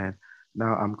 Amen.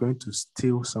 Now I'm going to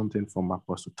steal something from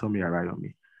Apostle Tommy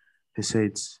Arayomi. He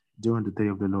said, during the day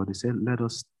of the Lord, he said, let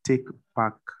us take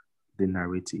back the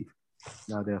narrative.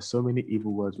 Now, there are so many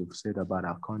evil words we've said about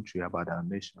our country, about our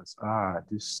nations.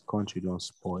 This country don't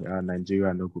spoil.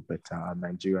 Nigeria no go better.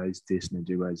 Nigeria is this,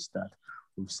 Nigeria is that.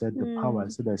 We've said the power. I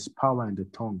said there's power in the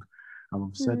tongue. And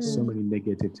we've said so many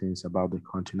negative things about the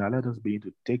country. Now, let us begin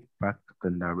to take back the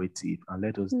narrative and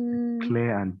let us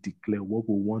declare what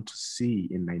we want to see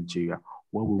in Nigeria,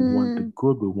 what we want, the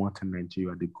good we want in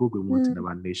Nigeria, the good we want in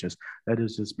our nations. Let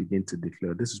us just begin to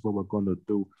declare. This is what we're going to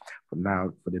do for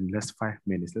now, for the next 5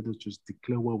 minutes. Let us just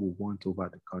declare what we want over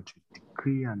the country.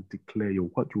 Decree and declare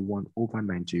what you want over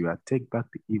Nigeria. Take back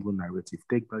the evil narrative.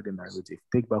 Take back the narrative.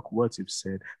 Take back what you've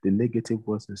said, the negative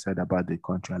words you said about the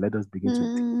country. And let us begin to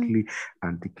declare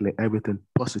and declare everything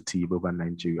positive over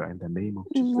Nigeria in the name of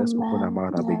Jesus. Let's open our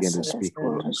mouth and begin to speak.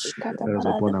 Let us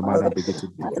open our mouth and begin to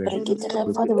declare.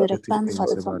 Father, we repent,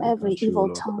 Father, from every evil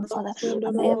tongue, Father,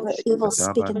 from every evil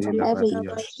speaking, from every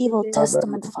evil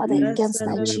testament, Father, against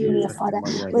Nigeria, Father.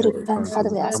 We repent, Father,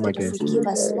 we ask you to forgive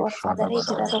us, Lord, Father. We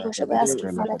ask you,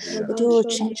 Father, that you will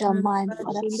change our mind,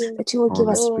 Father, that you will give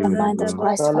us the mind of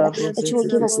Christ, Father, that you will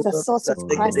give us the thoughts of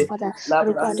Christ, Father,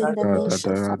 regarding the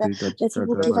nation, Father, that you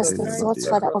will give us the thoughts,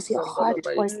 Father, of your heart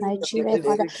towards Nigeria,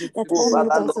 Father, that only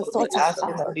those thoughts of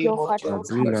your heart will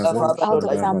come forth out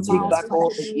of our mouths, Father,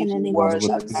 in the name of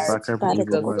Jesus. Father,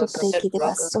 the Koto Preki, the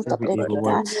Basoto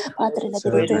Prekita, Padre, the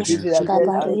Beredosh,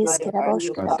 Kabaris,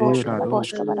 Karaboshka, Baroshka,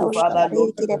 Baboshka, Baroshka,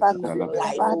 Bariki, the Baku,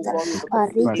 Rabata,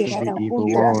 Pariki, the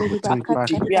Hunda, the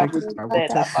Bakata, the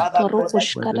Bakata,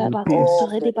 Torukushka, the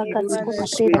Bakata, the Bakatsko,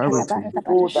 the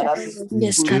Barabasha, the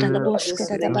Skara, the Boshka,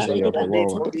 the Bari, the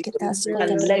Bakata, the Kitasko, the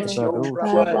Brekisha,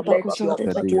 Rabakuto, the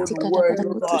Bakitika, the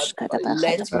Barakutushka, the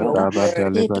Bakata,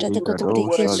 the Bretakoto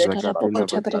Brekish, Karaboko,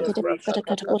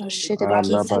 Barakatakorashi, the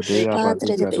Bakita,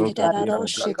 Padre, the Bekitaro,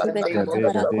 Shit, the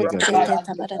Bekatabarakoto,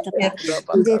 Brekatabara,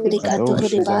 the Brikato,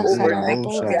 the Bakara,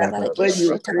 Bora, Barakish,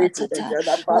 Tabatata,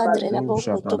 Padre, the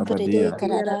Boko, to Brede,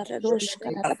 Karada,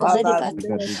 Roshka, the Baribat,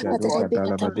 Padre,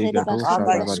 Bekatabre,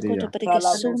 Bakabasco, the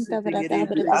Brekisun, the Brada,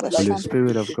 the Holy Basham,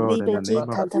 Spirit of God, in the Libeti, name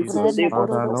of Jesus, Catabrana, Father,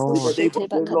 Borobo, Lord, Shit, we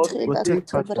Bakatreba,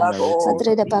 take back the Catobra, narrative.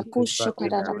 Padre, the We take Bakusha, back the Karada,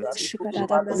 narrative. Shukarada,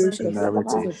 The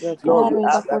narrative. Kare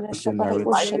bakura The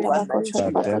narrative. shabakusha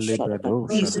bakusha bakusha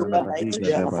Shadabadea.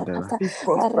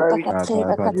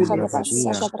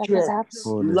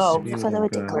 Holy Spirit Father, of we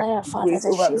God. declare, Father,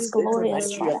 that she is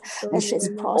glorious, Father, that she is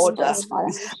prosperous, Father.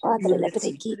 Father,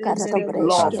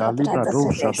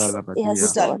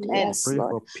 yes, Lord, yes, Pray Lord.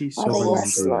 for peace Father, over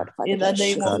yes, Nigeria. Lord. Father,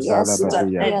 yes, Lord.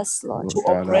 Yes, Lord.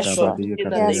 Yes, Lord.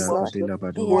 Yes, Lord.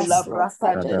 Yes, Lord.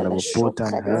 Father, We put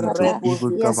an end to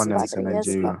evil yes, governance in Father. Yes,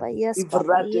 Nigeria. Papa. Yes,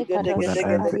 Papa. We put an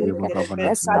end to evil governance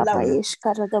Yes, in Papa. Nigeria.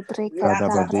 Ishkara do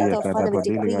brekata. God, Father, we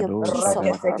decree your peace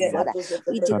over her, Father.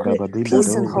 We decree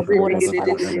peace in her borders,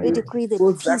 Father. We decree the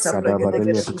peace in the name of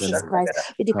Jesus Christ.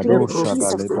 We decree the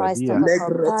peace of Christ over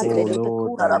her. Padre de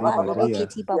Becura, Padre de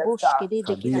Ketibabushke, de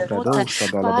Kinabota,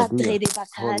 Padre de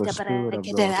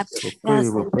Bacada,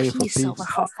 we the pray for peace over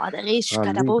peace. her, Father.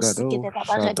 Rishkadabosi, de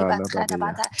Babara de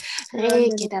Bacadabata,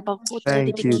 Rekidabakuta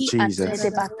de Thank you, Biki, and Jesus.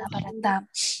 de Batabarata.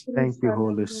 Thank you,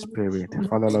 Holy Spirit.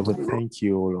 Father, Lord, we thank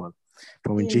you, O Lord.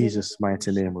 For in Jesus'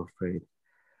 mighty name we pray.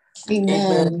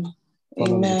 Amen.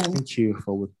 Father, we Amen. thank you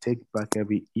for we take back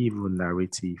every evil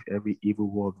narrative, every evil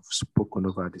word spoken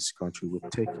over this country. We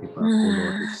take it back, O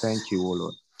Lord. We thank you, O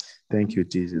Lord. Thank you,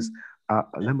 Jesus.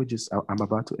 I'm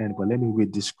about to end, but let me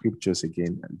read the scriptures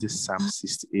again. This Psalm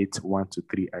 68,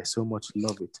 1-3. I so much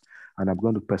love it. And I'm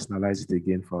going to personalize it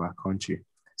again for our country.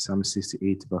 Psalm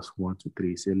 68, verse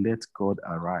 1-3. Say, let God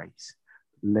arise.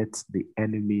 Let the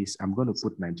enemies, I'm going to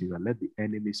put Nigeria, let the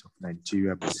enemies of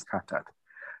Nigeria be scattered.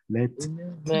 Let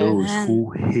those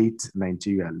who hate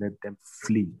Nigeria, let them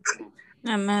flee.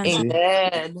 Amen. See,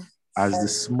 as the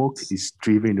smoke is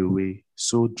driven away,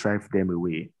 so drive them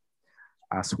away.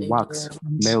 As wax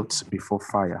melts before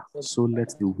fire, so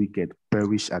let the wicked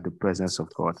perish at the presence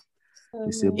of God.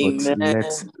 He said, but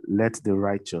let the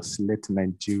righteous, let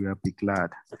Nigeria be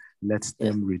glad. Let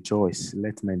them rejoice.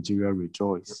 Let Nigeria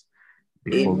rejoice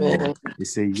before God. He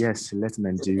said, yes, let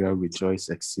Nigeria rejoice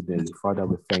exceedingly. Father,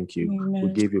 we thank you. Amen.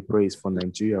 We give you praise for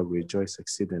Nigeria rejoice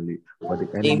exceedingly. For the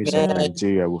enemies of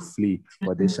Nigeria will flee,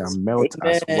 for they shall melt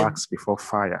as wax before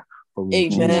fire. For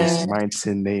in Jesus'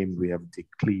 mighty name we have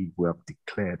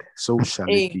declared, so shall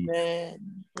it be.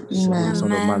 So the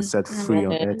Son of Man set free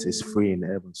on earth is free in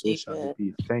heaven. So shall it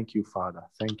be. Thank you, Father.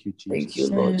 Thank you, Jesus.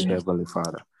 Thank you, Heavenly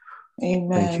Father.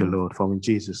 Amen. Thank you, Lord. For in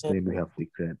Jesus' name we have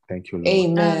declared. Thank you, Lord.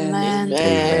 Amen.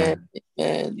 Amen.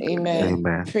 Amen.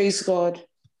 Amen. Praise God.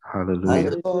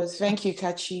 Hallelujah. Thank you,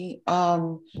 Kachi.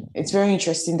 It's very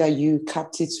interesting that you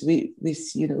capped it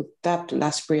with that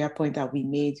last prayer point that we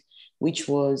made, which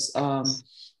was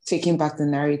taking back the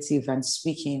narrative and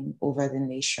speaking over the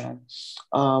nation.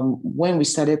 When we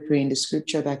started praying, the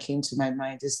scripture that came to my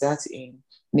mind is that in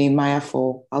Nehemiah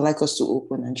 4. I'd like us to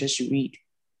open and just read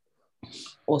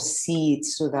or see it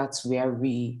so that we are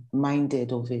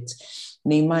reminded of it.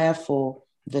 Nehemiah 4,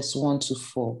 verse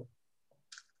 1-4.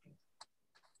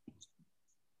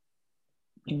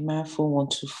 Nehemiah 4,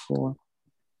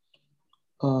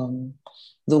 1-4.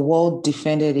 The wall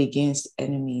defended against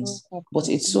enemies. But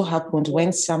it so happened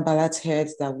when Sanballat heard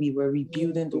that we were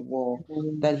rebuilding the wall,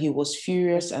 that he was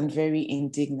furious and very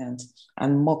indignant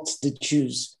and mocked the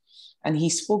Jews. And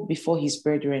he spoke before his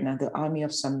brethren and the army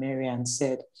of Samaria and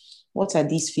said, what are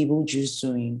these feeble Jews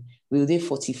doing? Will they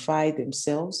fortify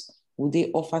themselves? Will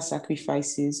they offer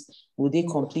sacrifices? Will they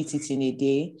complete it in a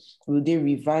day? Will they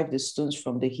revive the stones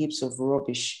from the heaps of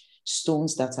rubbish,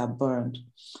 stones that are burned?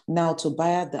 Now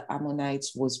Tobiah the Ammonite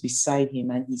was beside him,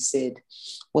 and he said,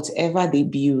 whatever they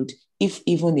build, if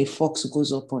even a fox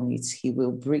goes up on it, he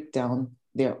will break down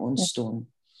their own stone.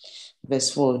 Verse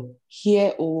 4,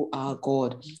 hear, O our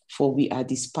God, for we are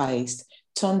despised.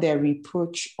 Turn their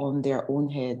reproach on their own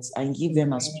heads and give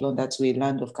them as plunder to a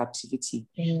land of captivity.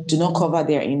 Do not cover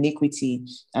their iniquity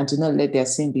and do not let their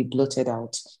sin be blotted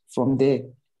out from there.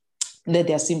 Let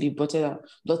their sin be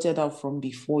blotted out from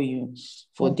before you,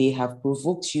 for they have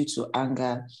provoked you to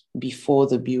anger before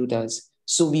the builders.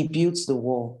 So we built the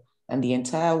wall, and the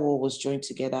entire wall was joined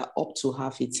together up to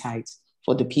half its height,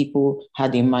 for the people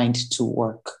had a mind to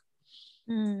work.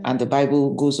 And the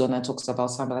Bible goes on and talks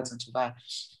about Sanballat and Tobiah.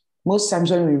 Most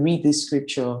times when we read this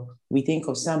scripture, we think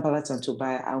of Sanballat and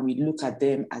Tobiah and we look at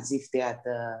them as if they are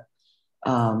the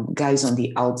guys on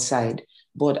the outside.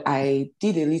 But I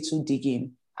did a little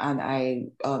digging and I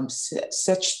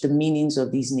searched the meanings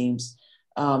of these names.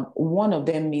 One of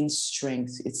them means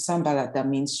strength. It's Sanballat that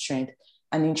means strength.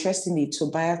 And interestingly,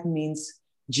 Tobiah means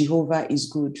Jehovah is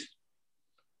good.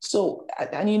 So,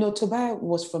 and Tobiah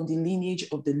was from the lineage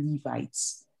of the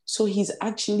Levites. So he's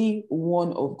actually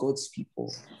one of God's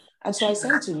people. And so I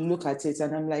started to look at it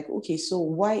and I'm like, okay, so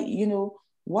why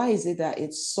is it that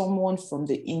it's someone from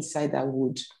the inside that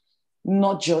would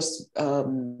not just,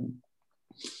 someone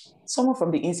from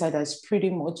the inside that's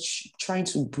pretty much trying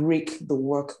to break the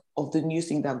work of the new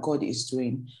thing that God is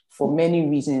doing for many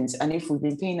reasons. And if we've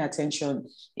been paying attention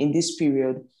in this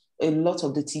period, a lot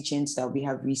of the teachings that we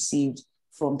have received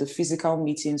from the physical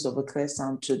meetings of a clear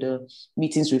sound to the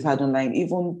meetings we've had online,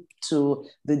 even to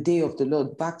the day of the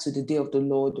Lord, back to the day of the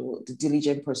Lord or the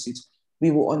diligent pursuit,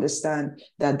 we will understand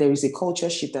that there is a culture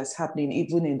shift that's happening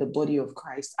even in the body of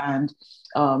Christ, and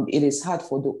it is hard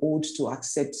for the old to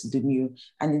accept the new.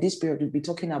 And in this period, we'll be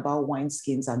talking about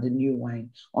wineskins and the new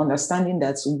wine, understanding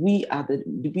that we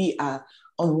are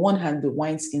on one hand the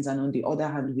wineskins, and on the other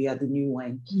hand we are the new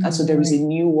wine. And so there is a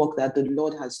new work that the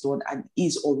Lord has done and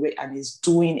is already and is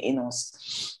doing in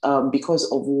us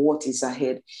because of what is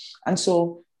ahead. And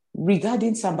so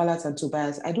regarding Sanballat and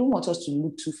Tobias, I don't want us to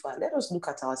look too far. Let us look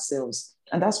at ourselves.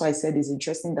 And that's why I said it's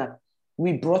interesting that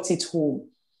we brought it home,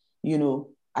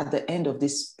 at the end of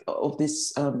this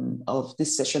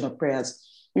session of prayers.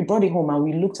 We brought it home and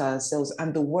we looked at ourselves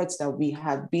and the words that we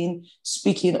have been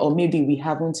speaking, or maybe we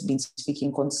haven't been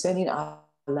speaking, concerning our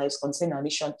lives, concerning our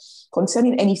nation,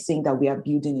 concerning anything that we are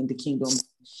building in the kingdom.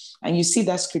 And you see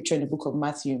that scripture in the book of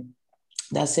Matthew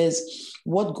that says,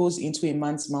 what goes into a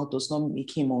man's mouth does not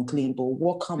make him unclean, but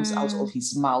what comes out of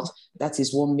his mouth, that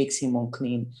is what makes him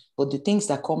unclean. But the things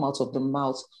that come out of the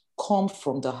mouth come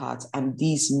from the heart, and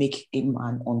these make a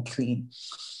man unclean.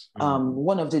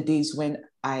 One of the days when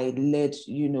I led,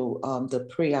 the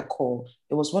prayer call,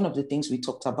 it was one of the things we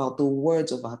talked about, the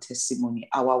words of our testimony,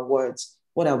 our words.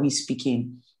 What are we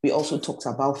speaking? We also talked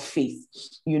about faith.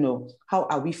 How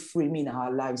are we framing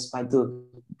our lives by the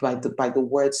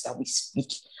words that we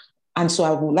speak? And so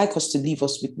I would like us to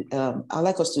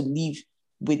leave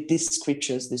with these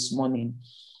scriptures this morning,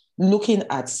 looking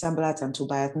at Sanballat and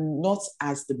Tobias not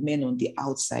as the men on the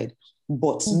outside,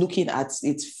 but looking at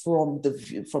it from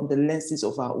the lenses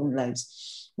of our own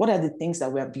lives. What are the things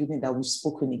that we are building that we've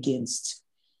spoken against?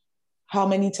 How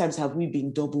many times have we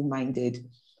been double-minded?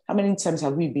 How many times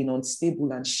have we been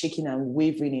unstable and shaking and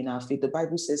wavering in our faith? The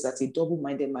Bible says that a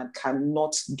double-minded man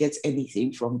cannot get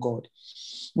anything from God.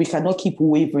 We cannot keep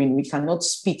wavering. We cannot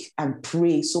speak and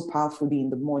pray so powerfully in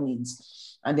the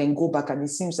mornings and then go back and it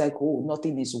seems like,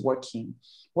 nothing is working.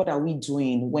 What are we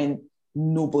doing when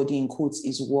nobody, in quotes,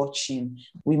 is watching?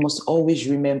 We must always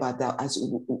remember that as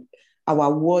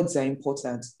our words are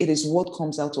important. It is what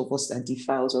comes out of us that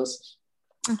defiles us.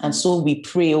 And so we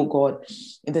pray, oh God,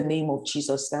 in the name of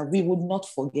Jesus, that we would not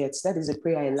forget. That is a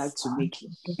prayer I like to make,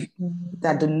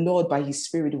 that the Lord by his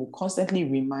Spirit will constantly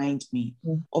remind me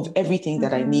of everything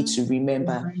that I need to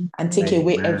remember and take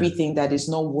away everything that is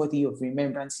not worthy of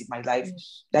remembrance in my life,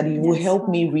 that it will help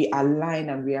me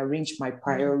realign and rearrange my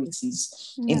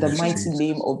priorities in the mighty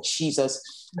name of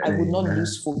Jesus. I will not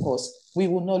lose focus. We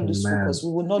will not lose focus.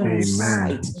 We will not lose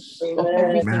sight of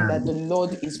everything that the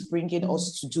Lord is bringing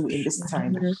us to do in this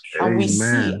time. And we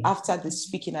see after the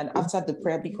speaking and after the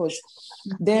prayer, because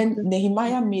then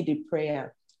Nehemiah made a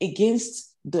prayer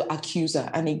against the accuser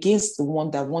and against the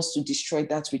one that wants to destroy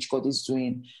that which God is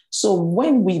doing. So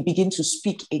when we begin to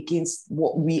speak against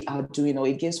what we are doing or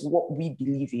against what we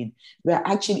believe in, we're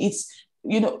actually,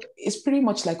 it's pretty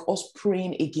much like us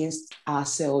praying against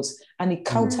ourselves, and it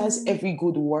counters every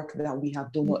good work that we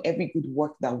have done or every good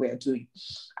work that we're doing.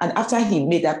 And after he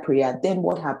made that prayer, then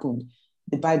what happened?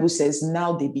 The Bible says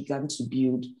now they began to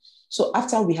build. So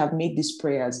after we have made these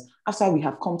prayers, after we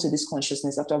have come to this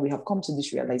consciousness, after we have come to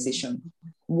this realization,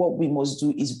 what we must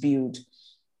do is build.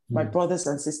 My brothers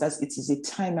and sisters, it is a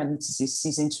time and it is a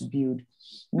season to build.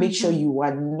 Make sure you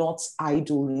are not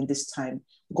idle in this time.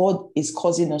 God is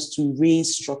causing us to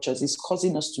raise structures. He's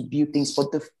causing us to build things.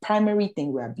 But the primary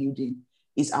thing we are building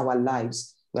is our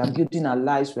lives. We are building our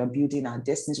lives. We are building our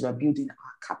destinies. We are building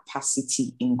our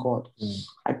capacity in God.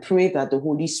 I pray that the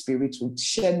Holy Spirit will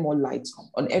shed more light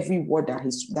on every word that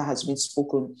has been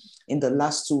spoken in the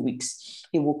last 2 weeks.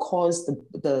 It will cause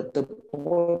the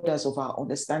borders of our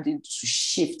understanding to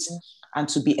shift and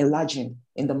to be enlarging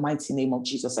in the mighty name of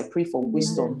Jesus. I pray for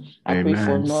wisdom. I pray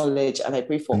for knowledge, and I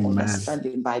pray for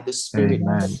understanding by the Spirit in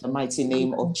the mighty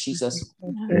name of Jesus.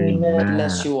 God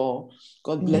bless you all.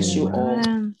 God bless you all.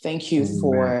 Thank you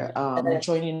for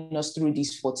joining us through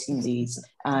these 14 days.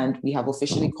 And we have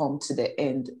officially come to the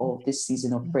end of this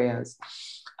season of prayers.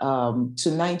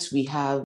 Tonight we have